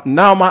 but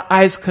now my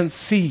eyes can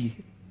see.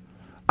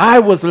 I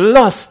was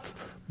lost,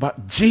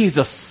 but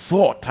Jesus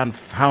sought and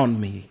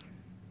found me.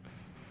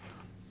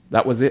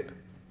 That was it.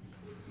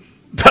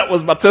 That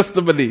was my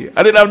testimony.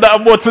 I didn't have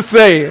nothing more to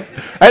say.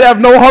 I didn't have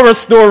no horror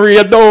story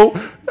and no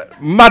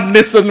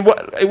madness.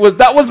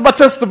 That was my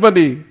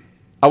testimony.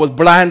 I was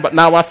blind, but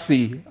now I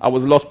see. I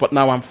was lost, but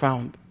now I'm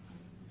found.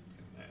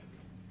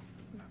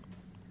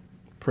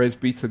 Praise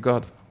be to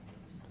God.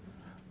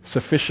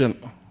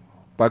 Sufficient.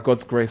 By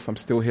God's grace, I'm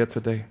still here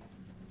today.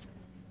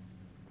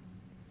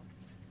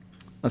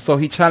 And so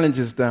he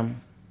challenges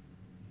them.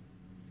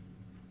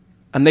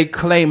 And they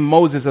claim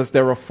Moses as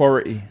their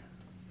authority.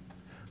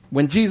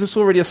 When Jesus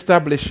already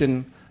established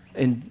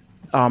in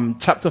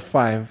chapter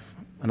 5,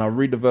 and I'll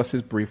read the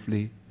verses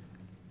briefly,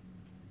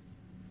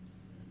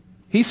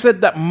 he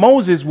said that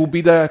Moses will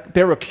be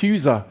their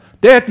accuser.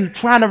 They're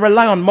trying to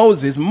rely on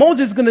Moses.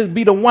 Moses is going to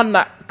be the one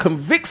that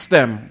convicts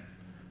them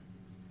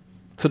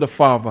to the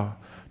Father.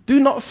 Do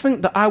not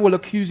think that I will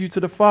accuse you to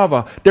the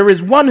Father. There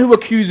is one who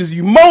accuses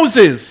you,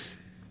 Moses,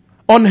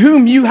 on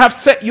whom you have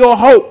set your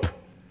hope.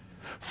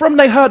 From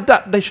they heard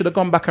that, they should have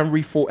gone back and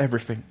rethought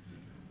everything.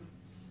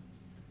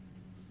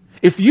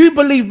 If you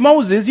believe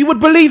Moses, you would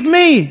believe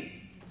me,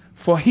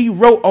 for he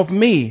wrote of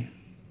me.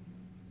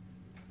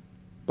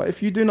 But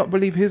if you do not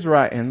believe his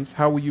writings,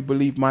 how will you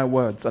believe my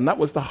words? And that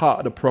was the heart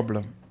of the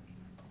problem.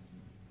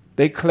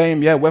 They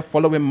claim, yeah, we're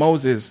following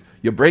Moses.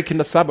 You're breaking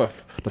the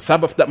Sabbath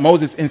that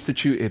Moses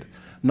instituted.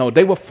 No,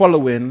 they were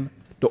following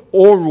the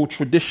oral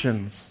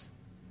traditions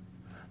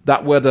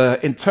that were the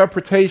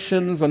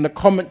interpretations and the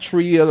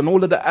commentary and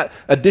all of the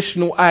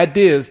additional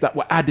ideas that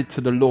were added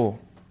to the law.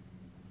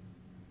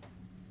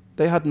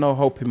 They had no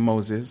hope in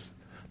Moses.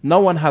 No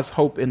one has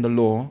hope in the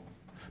law.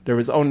 There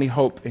is only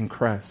hope in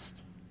Christ.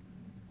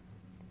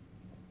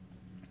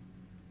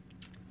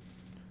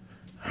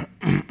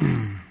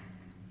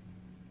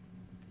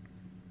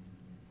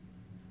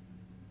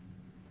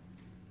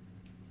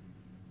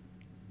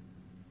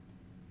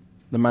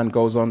 The man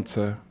goes on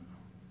to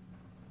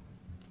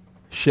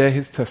share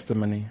his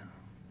testimony.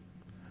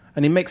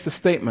 And he makes the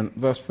statement,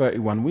 verse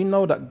 31, we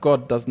know that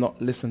God does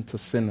not listen to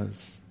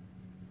sinners.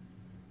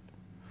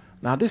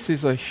 Now, this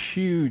is a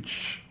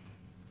huge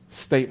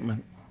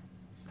statement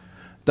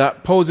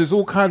that poses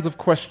all kinds of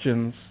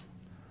questions,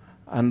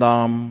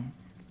 and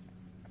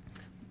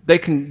they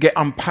can get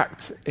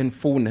unpacked in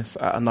fullness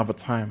at another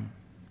time.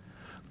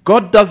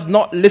 God does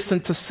not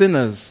listen to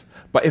sinners.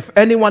 But if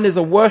anyone is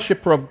a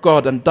worshipper of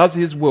God and does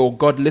his will,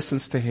 God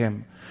listens to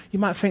him. You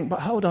might think, but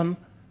hold on.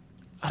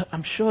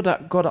 I'm sure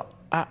that God,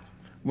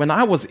 when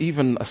I was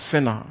even a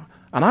sinner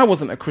and I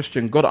wasn't a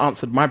Christian, God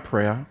answered my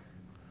prayer.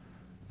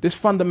 This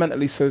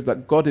fundamentally says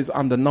that God is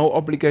under no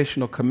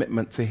obligation or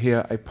commitment to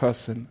hear a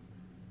person,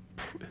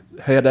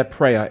 hear their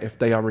prayer if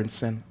they are in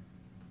sin.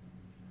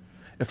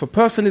 If a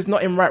person is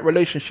not in right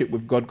relationship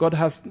with God, God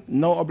has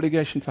no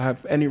obligation to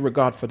have any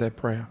regard for their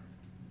prayer.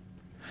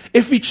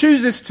 If he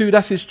chooses to,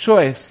 that's his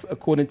choice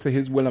according to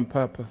his will and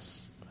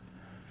purpose.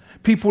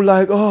 People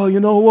like, oh, you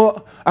know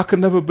what? I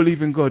can never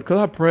believe in God because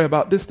I pray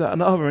about this, that,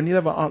 and the other, and he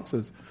never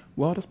answers.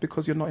 Well, that's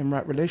because you're not in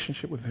right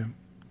relationship with him.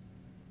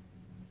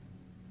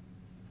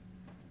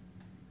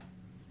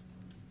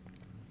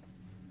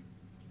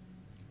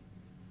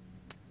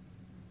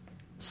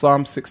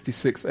 Psalm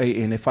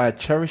 66:18, if I had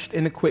cherished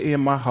iniquity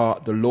in my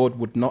heart, the Lord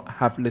would not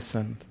have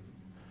listened.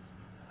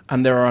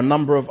 And there are a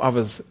number of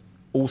others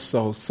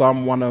also.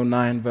 Psalm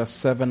 109 verse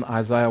 7,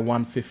 Isaiah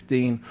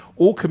 1:15,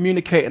 all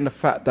communicating the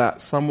fact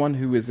that someone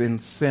who is in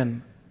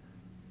sin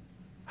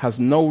has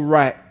no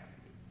right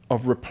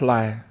of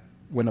reply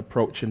when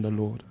approaching the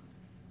Lord.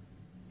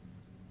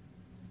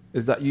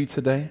 Is that you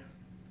today?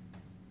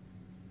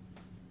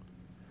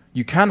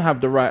 You can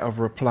have the right of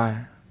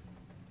reply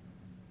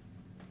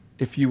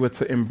if you were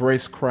to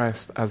embrace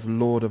Christ as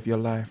Lord of your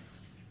life.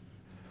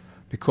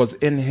 Because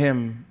in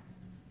him,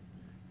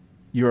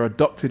 you're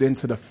adopted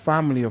into the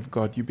family of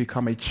God. You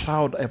become a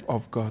child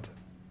of God.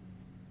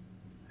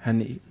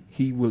 And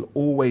he will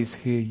always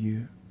hear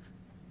you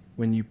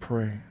when you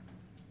pray.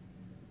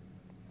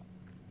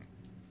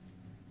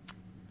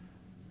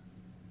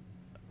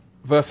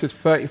 Verses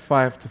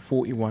 35 to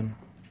 41.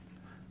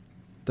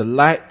 The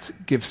light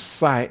gives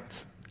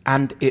sight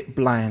and it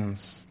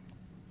blinds.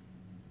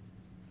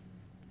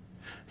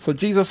 So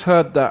Jesus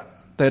heard that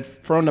they'd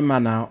thrown the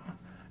man out,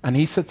 and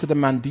he said to the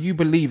man, do you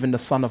believe in the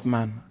Son of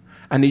Man?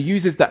 And he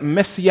uses that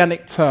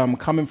messianic term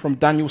coming from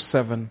Daniel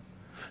 7,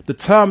 the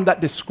term that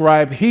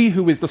describes he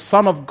who is the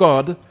Son of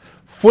God,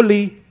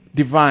 fully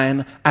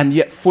divine and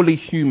yet fully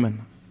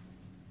human.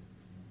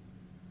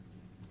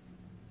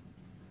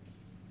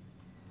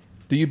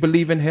 Do you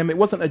believe in him? It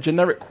wasn't a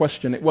generic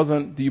question. It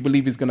wasn't, do you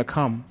believe he's going to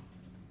come?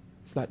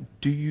 It's like,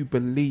 do you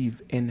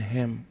believe in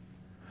him?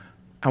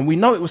 And we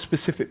know it was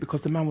specific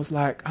because the man was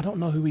like, I don't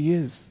know who he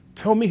is.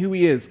 Tell me who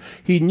he is.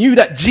 He knew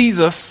that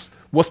Jesus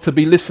was to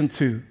be listened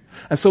to.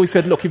 And so he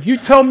said, look, if you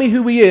tell me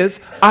who he is,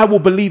 I will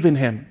believe in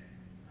him.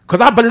 Because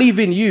I believe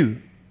in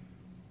you.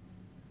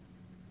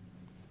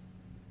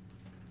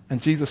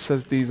 And Jesus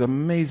says these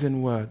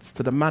amazing words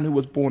to the man who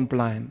was born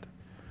blind.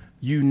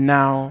 You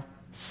now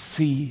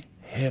see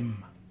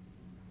him.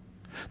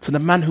 To the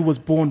man who was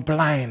born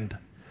blind,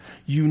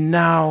 you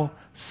now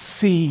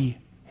see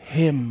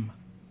him.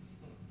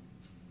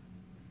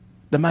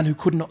 The man who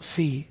could not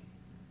see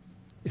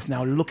is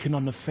now looking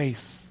on the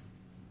face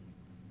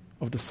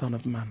of the Son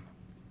of Man.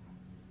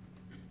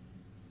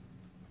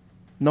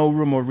 No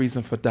room or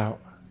reason for doubt.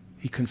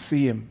 He can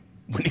see him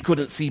when he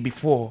couldn't see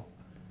before.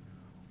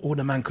 All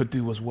the man could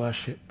do was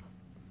worship.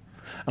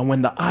 And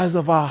when the eyes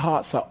of our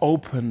hearts are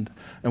opened,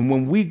 and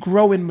when we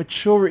grow in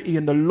maturity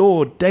in the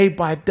Lord day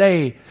by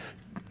day,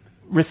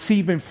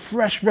 receiving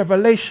fresh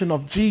revelation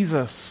of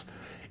Jesus,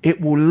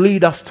 it will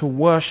lead us to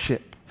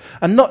worship.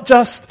 And not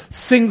just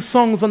sing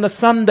songs on a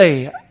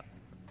Sunday,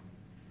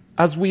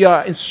 as we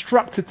are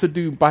instructed to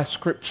do by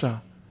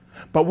Scripture,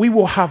 but we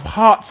will have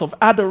hearts of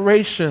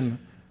adoration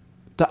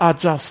that are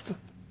just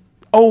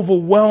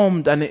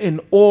overwhelmed and in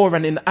awe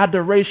and in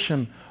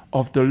adoration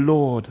of the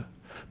Lord.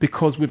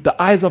 Because with the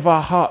eyes of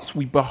our hearts,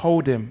 we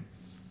behold him.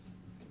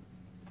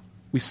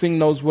 We sing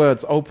those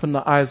words, open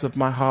the eyes of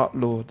my heart,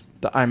 Lord,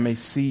 that I may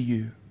see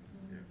you.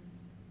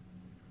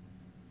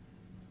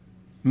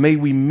 May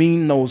we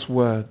mean those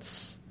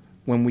words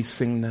when we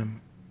sing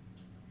them.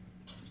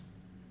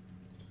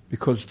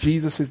 Because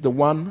Jesus is the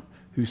one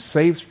who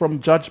saves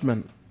from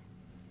judgment.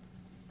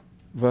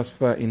 Verse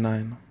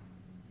 39.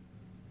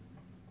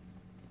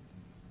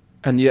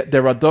 And yet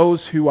there are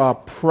those who are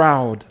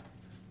proud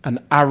and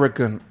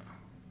arrogant.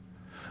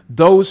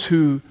 Those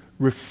who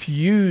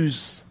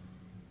refuse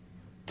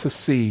to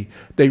see.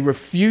 They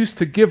refuse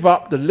to give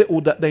up the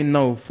little that they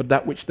know for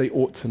that which they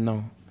ought to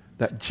know.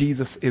 That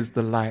Jesus is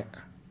the light.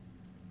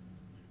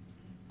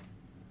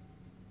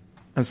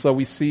 And so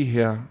we see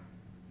here,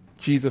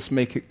 Jesus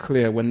make it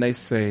clear when they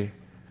say,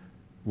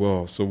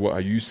 well, so what,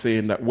 are you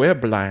saying that we're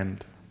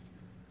blind?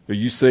 Are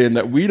you saying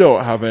that we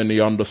don't have any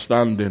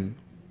understanding?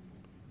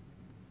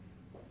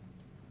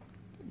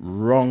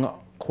 Wrong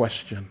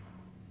question.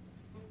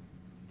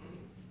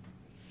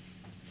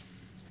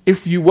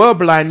 If you were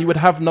blind, you would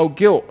have no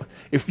guilt.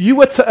 If you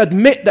were to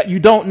admit that you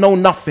don't know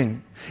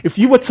nothing, if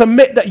you were to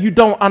admit that you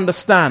don't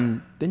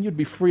understand, then you'd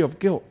be free of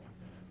guilt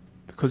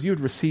because you'd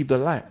receive the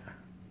light.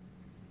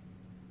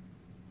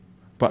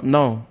 But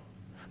no,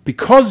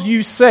 because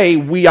you say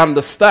we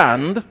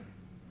understand,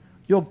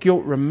 your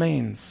guilt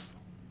remains.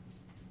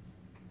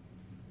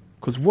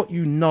 Because what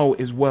you know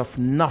is worth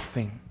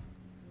nothing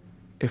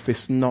if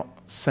it's not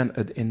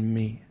centered in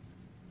me.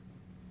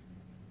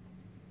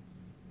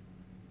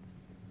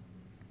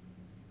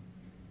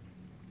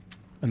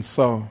 And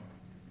so,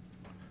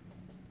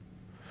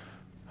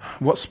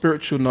 what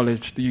spiritual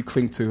knowledge do you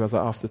cling to as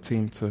I ask the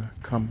team to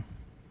come?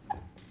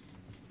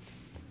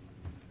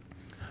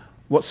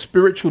 What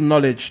spiritual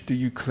knowledge do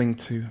you cling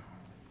to?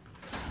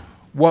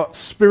 What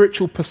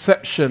spiritual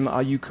perception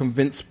are you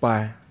convinced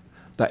by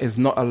that is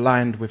not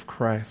aligned with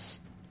Christ?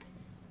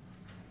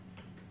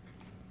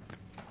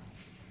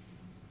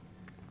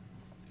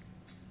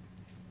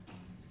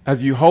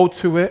 As you hold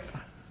to it,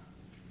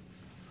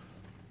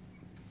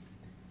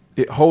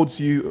 it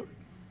holds you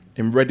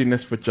in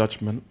readiness for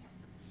judgment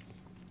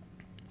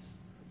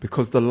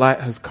because the light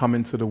has come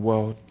into the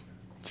world,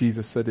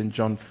 Jesus said in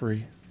John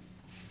 3.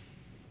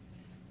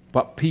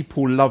 But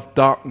people love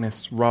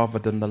darkness rather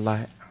than the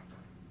light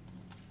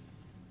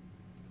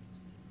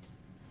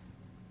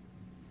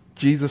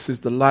Jesus is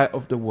the light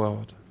of the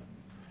world,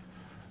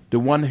 the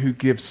one who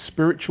gives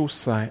spiritual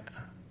sight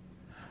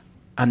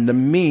and the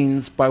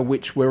means by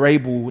which we're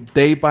able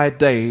day by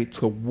day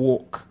to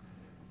walk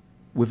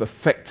with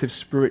effective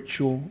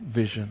spiritual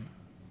vision.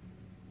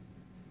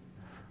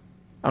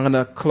 I'm going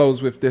to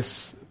close with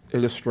this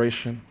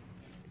illustration.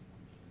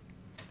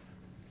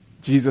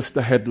 Jesus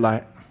the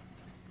headlight.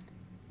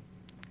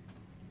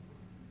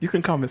 You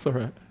can come, it's all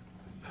right.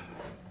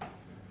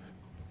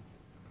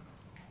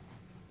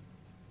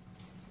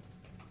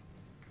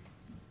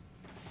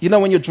 You know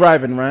when you're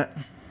driving, right?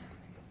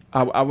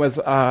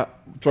 I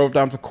drove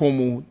down to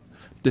Cornwall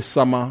this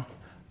summer,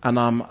 and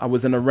I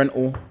was in a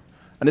rental.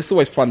 And it's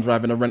always fun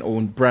driving a rental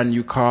in a brand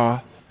new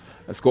car.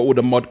 It's got all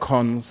the mod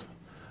cons.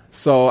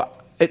 So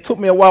it took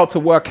me a while to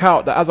work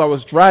out that as I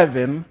was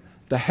driving,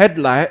 the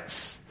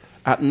headlights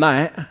at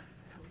night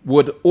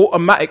would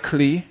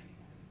automatically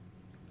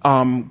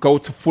go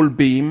to full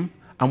beam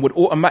and would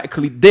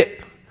automatically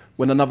dip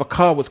when another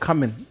car was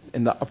coming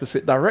in the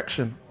opposite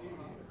direction.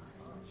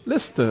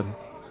 Listen.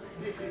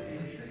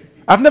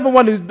 I've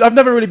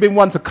never really been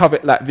one to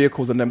covet like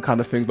vehicles and them kind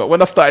of things, but when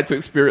I started to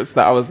experience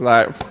that, I was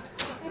like,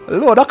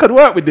 Lord, I could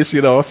work with this,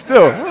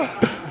 still.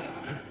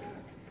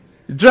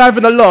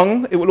 Driving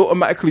along, it will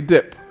automatically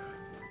dip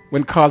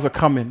when cars are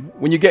coming.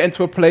 When you get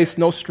into a place,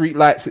 no street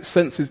lights, it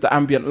senses the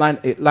ambient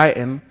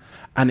lighting,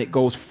 and it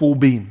goes full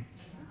beam.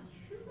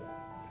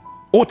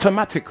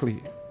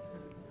 Automatically.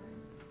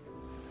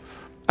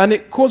 And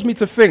it caused me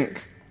to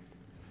think,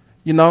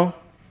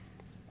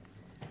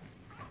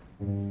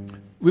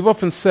 we've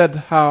often said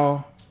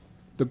how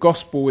the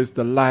gospel is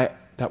the light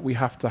that we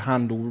have to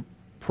handle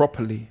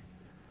properly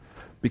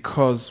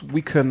because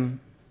we can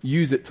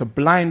use it to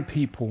blind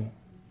people.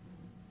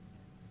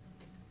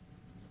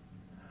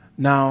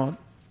 Now,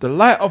 the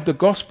light of the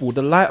gospel,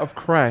 the light of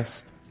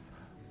Christ,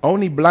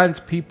 only blinds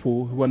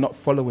people who are not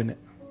following it.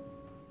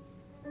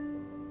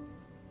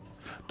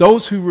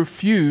 Those who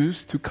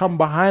refuse to come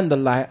behind the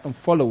light and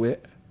follow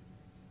it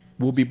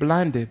will be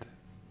blinded.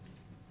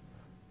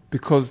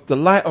 Because the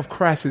light of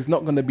Christ is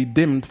not going to be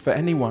dimmed for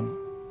anyone.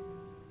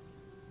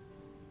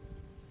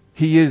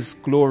 He is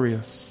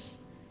glorious.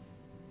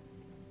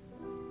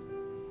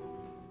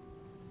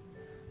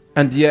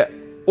 And yet,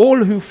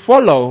 all who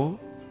follow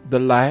the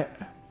light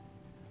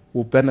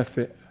will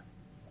benefit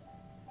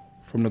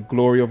from the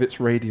glory of its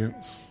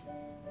radiance.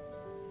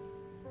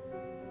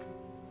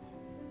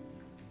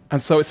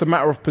 And so it's a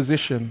matter of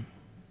position.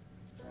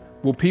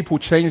 Will people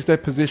change their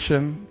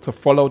position to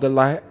follow the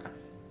light?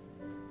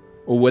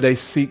 Or will they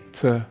seek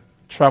to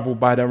travel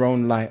by their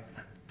own light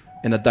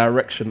in a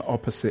direction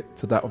opposite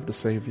to that of the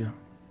Savior?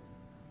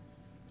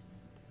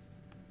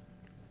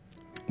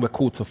 We're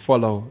called to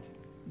follow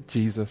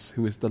Jesus,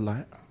 who is the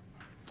light.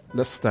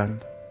 Let's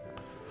stand.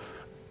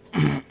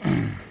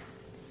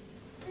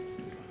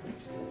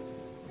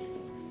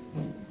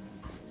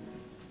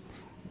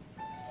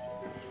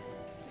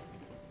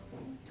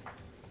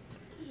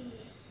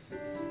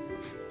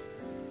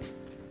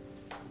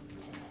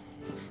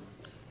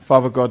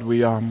 Father God,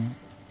 we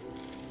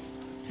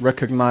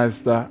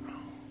recognize that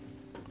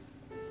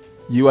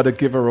you are the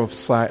giver of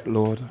sight,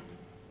 Lord.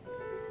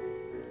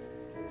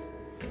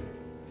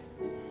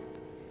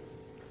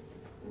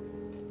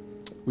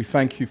 We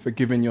thank you for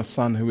giving your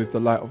Son, who is the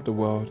light of the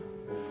world,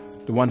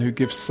 the one who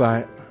gives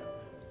sight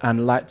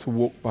and light to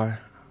walk by.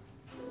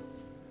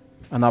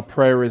 And our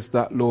prayer is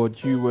that,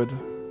 Lord, you would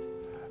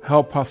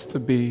help us to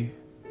be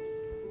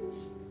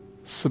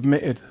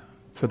submitted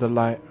to the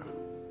light,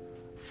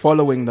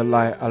 following the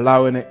light,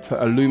 allowing it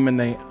to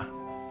illuminate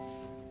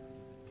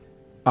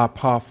our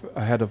path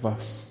ahead of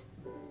us.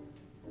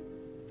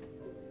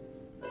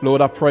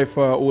 Lord, I pray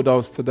for all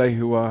those today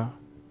who are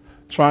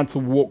trying to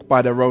walk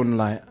by their own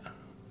light.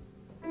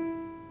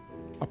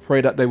 I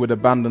pray that they would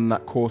abandon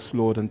that course,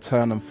 Lord, and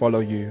turn and follow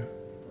you.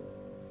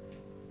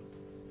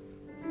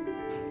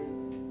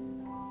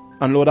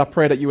 And Lord, I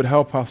pray that you would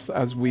help us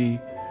as we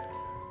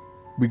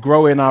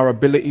grow in our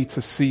ability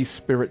to see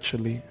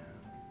spiritually.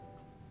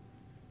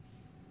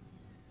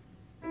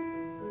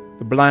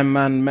 The blind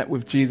man met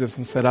with Jesus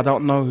and said, I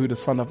don't know who the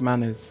Son of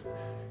Man is.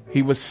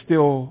 He was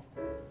still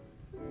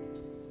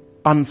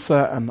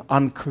uncertain,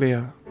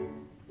 unclear,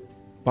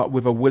 but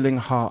with a willing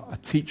heart, a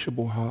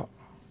teachable heart.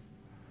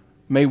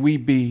 May we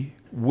be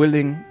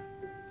willing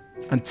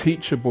and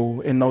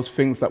teachable in those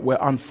things that we're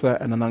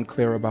uncertain and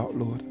unclear about,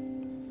 Lord.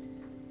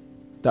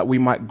 That we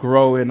might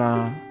grow in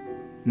our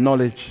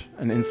knowledge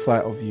and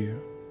insight of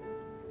you.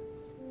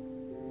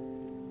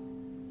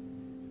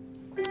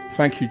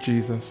 Thank you,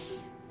 Jesus,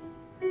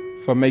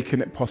 for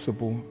making it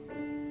possible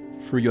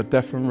through your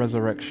death and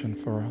resurrection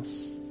for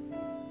us.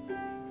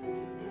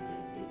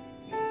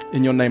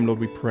 In your name, Lord,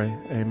 we pray.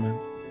 Amen.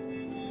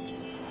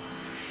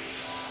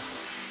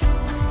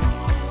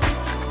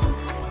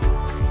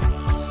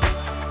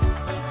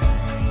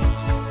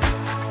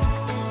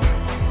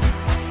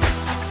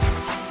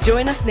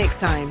 Join us next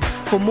time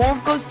for more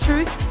of God's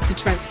truth to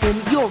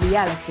transform your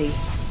reality.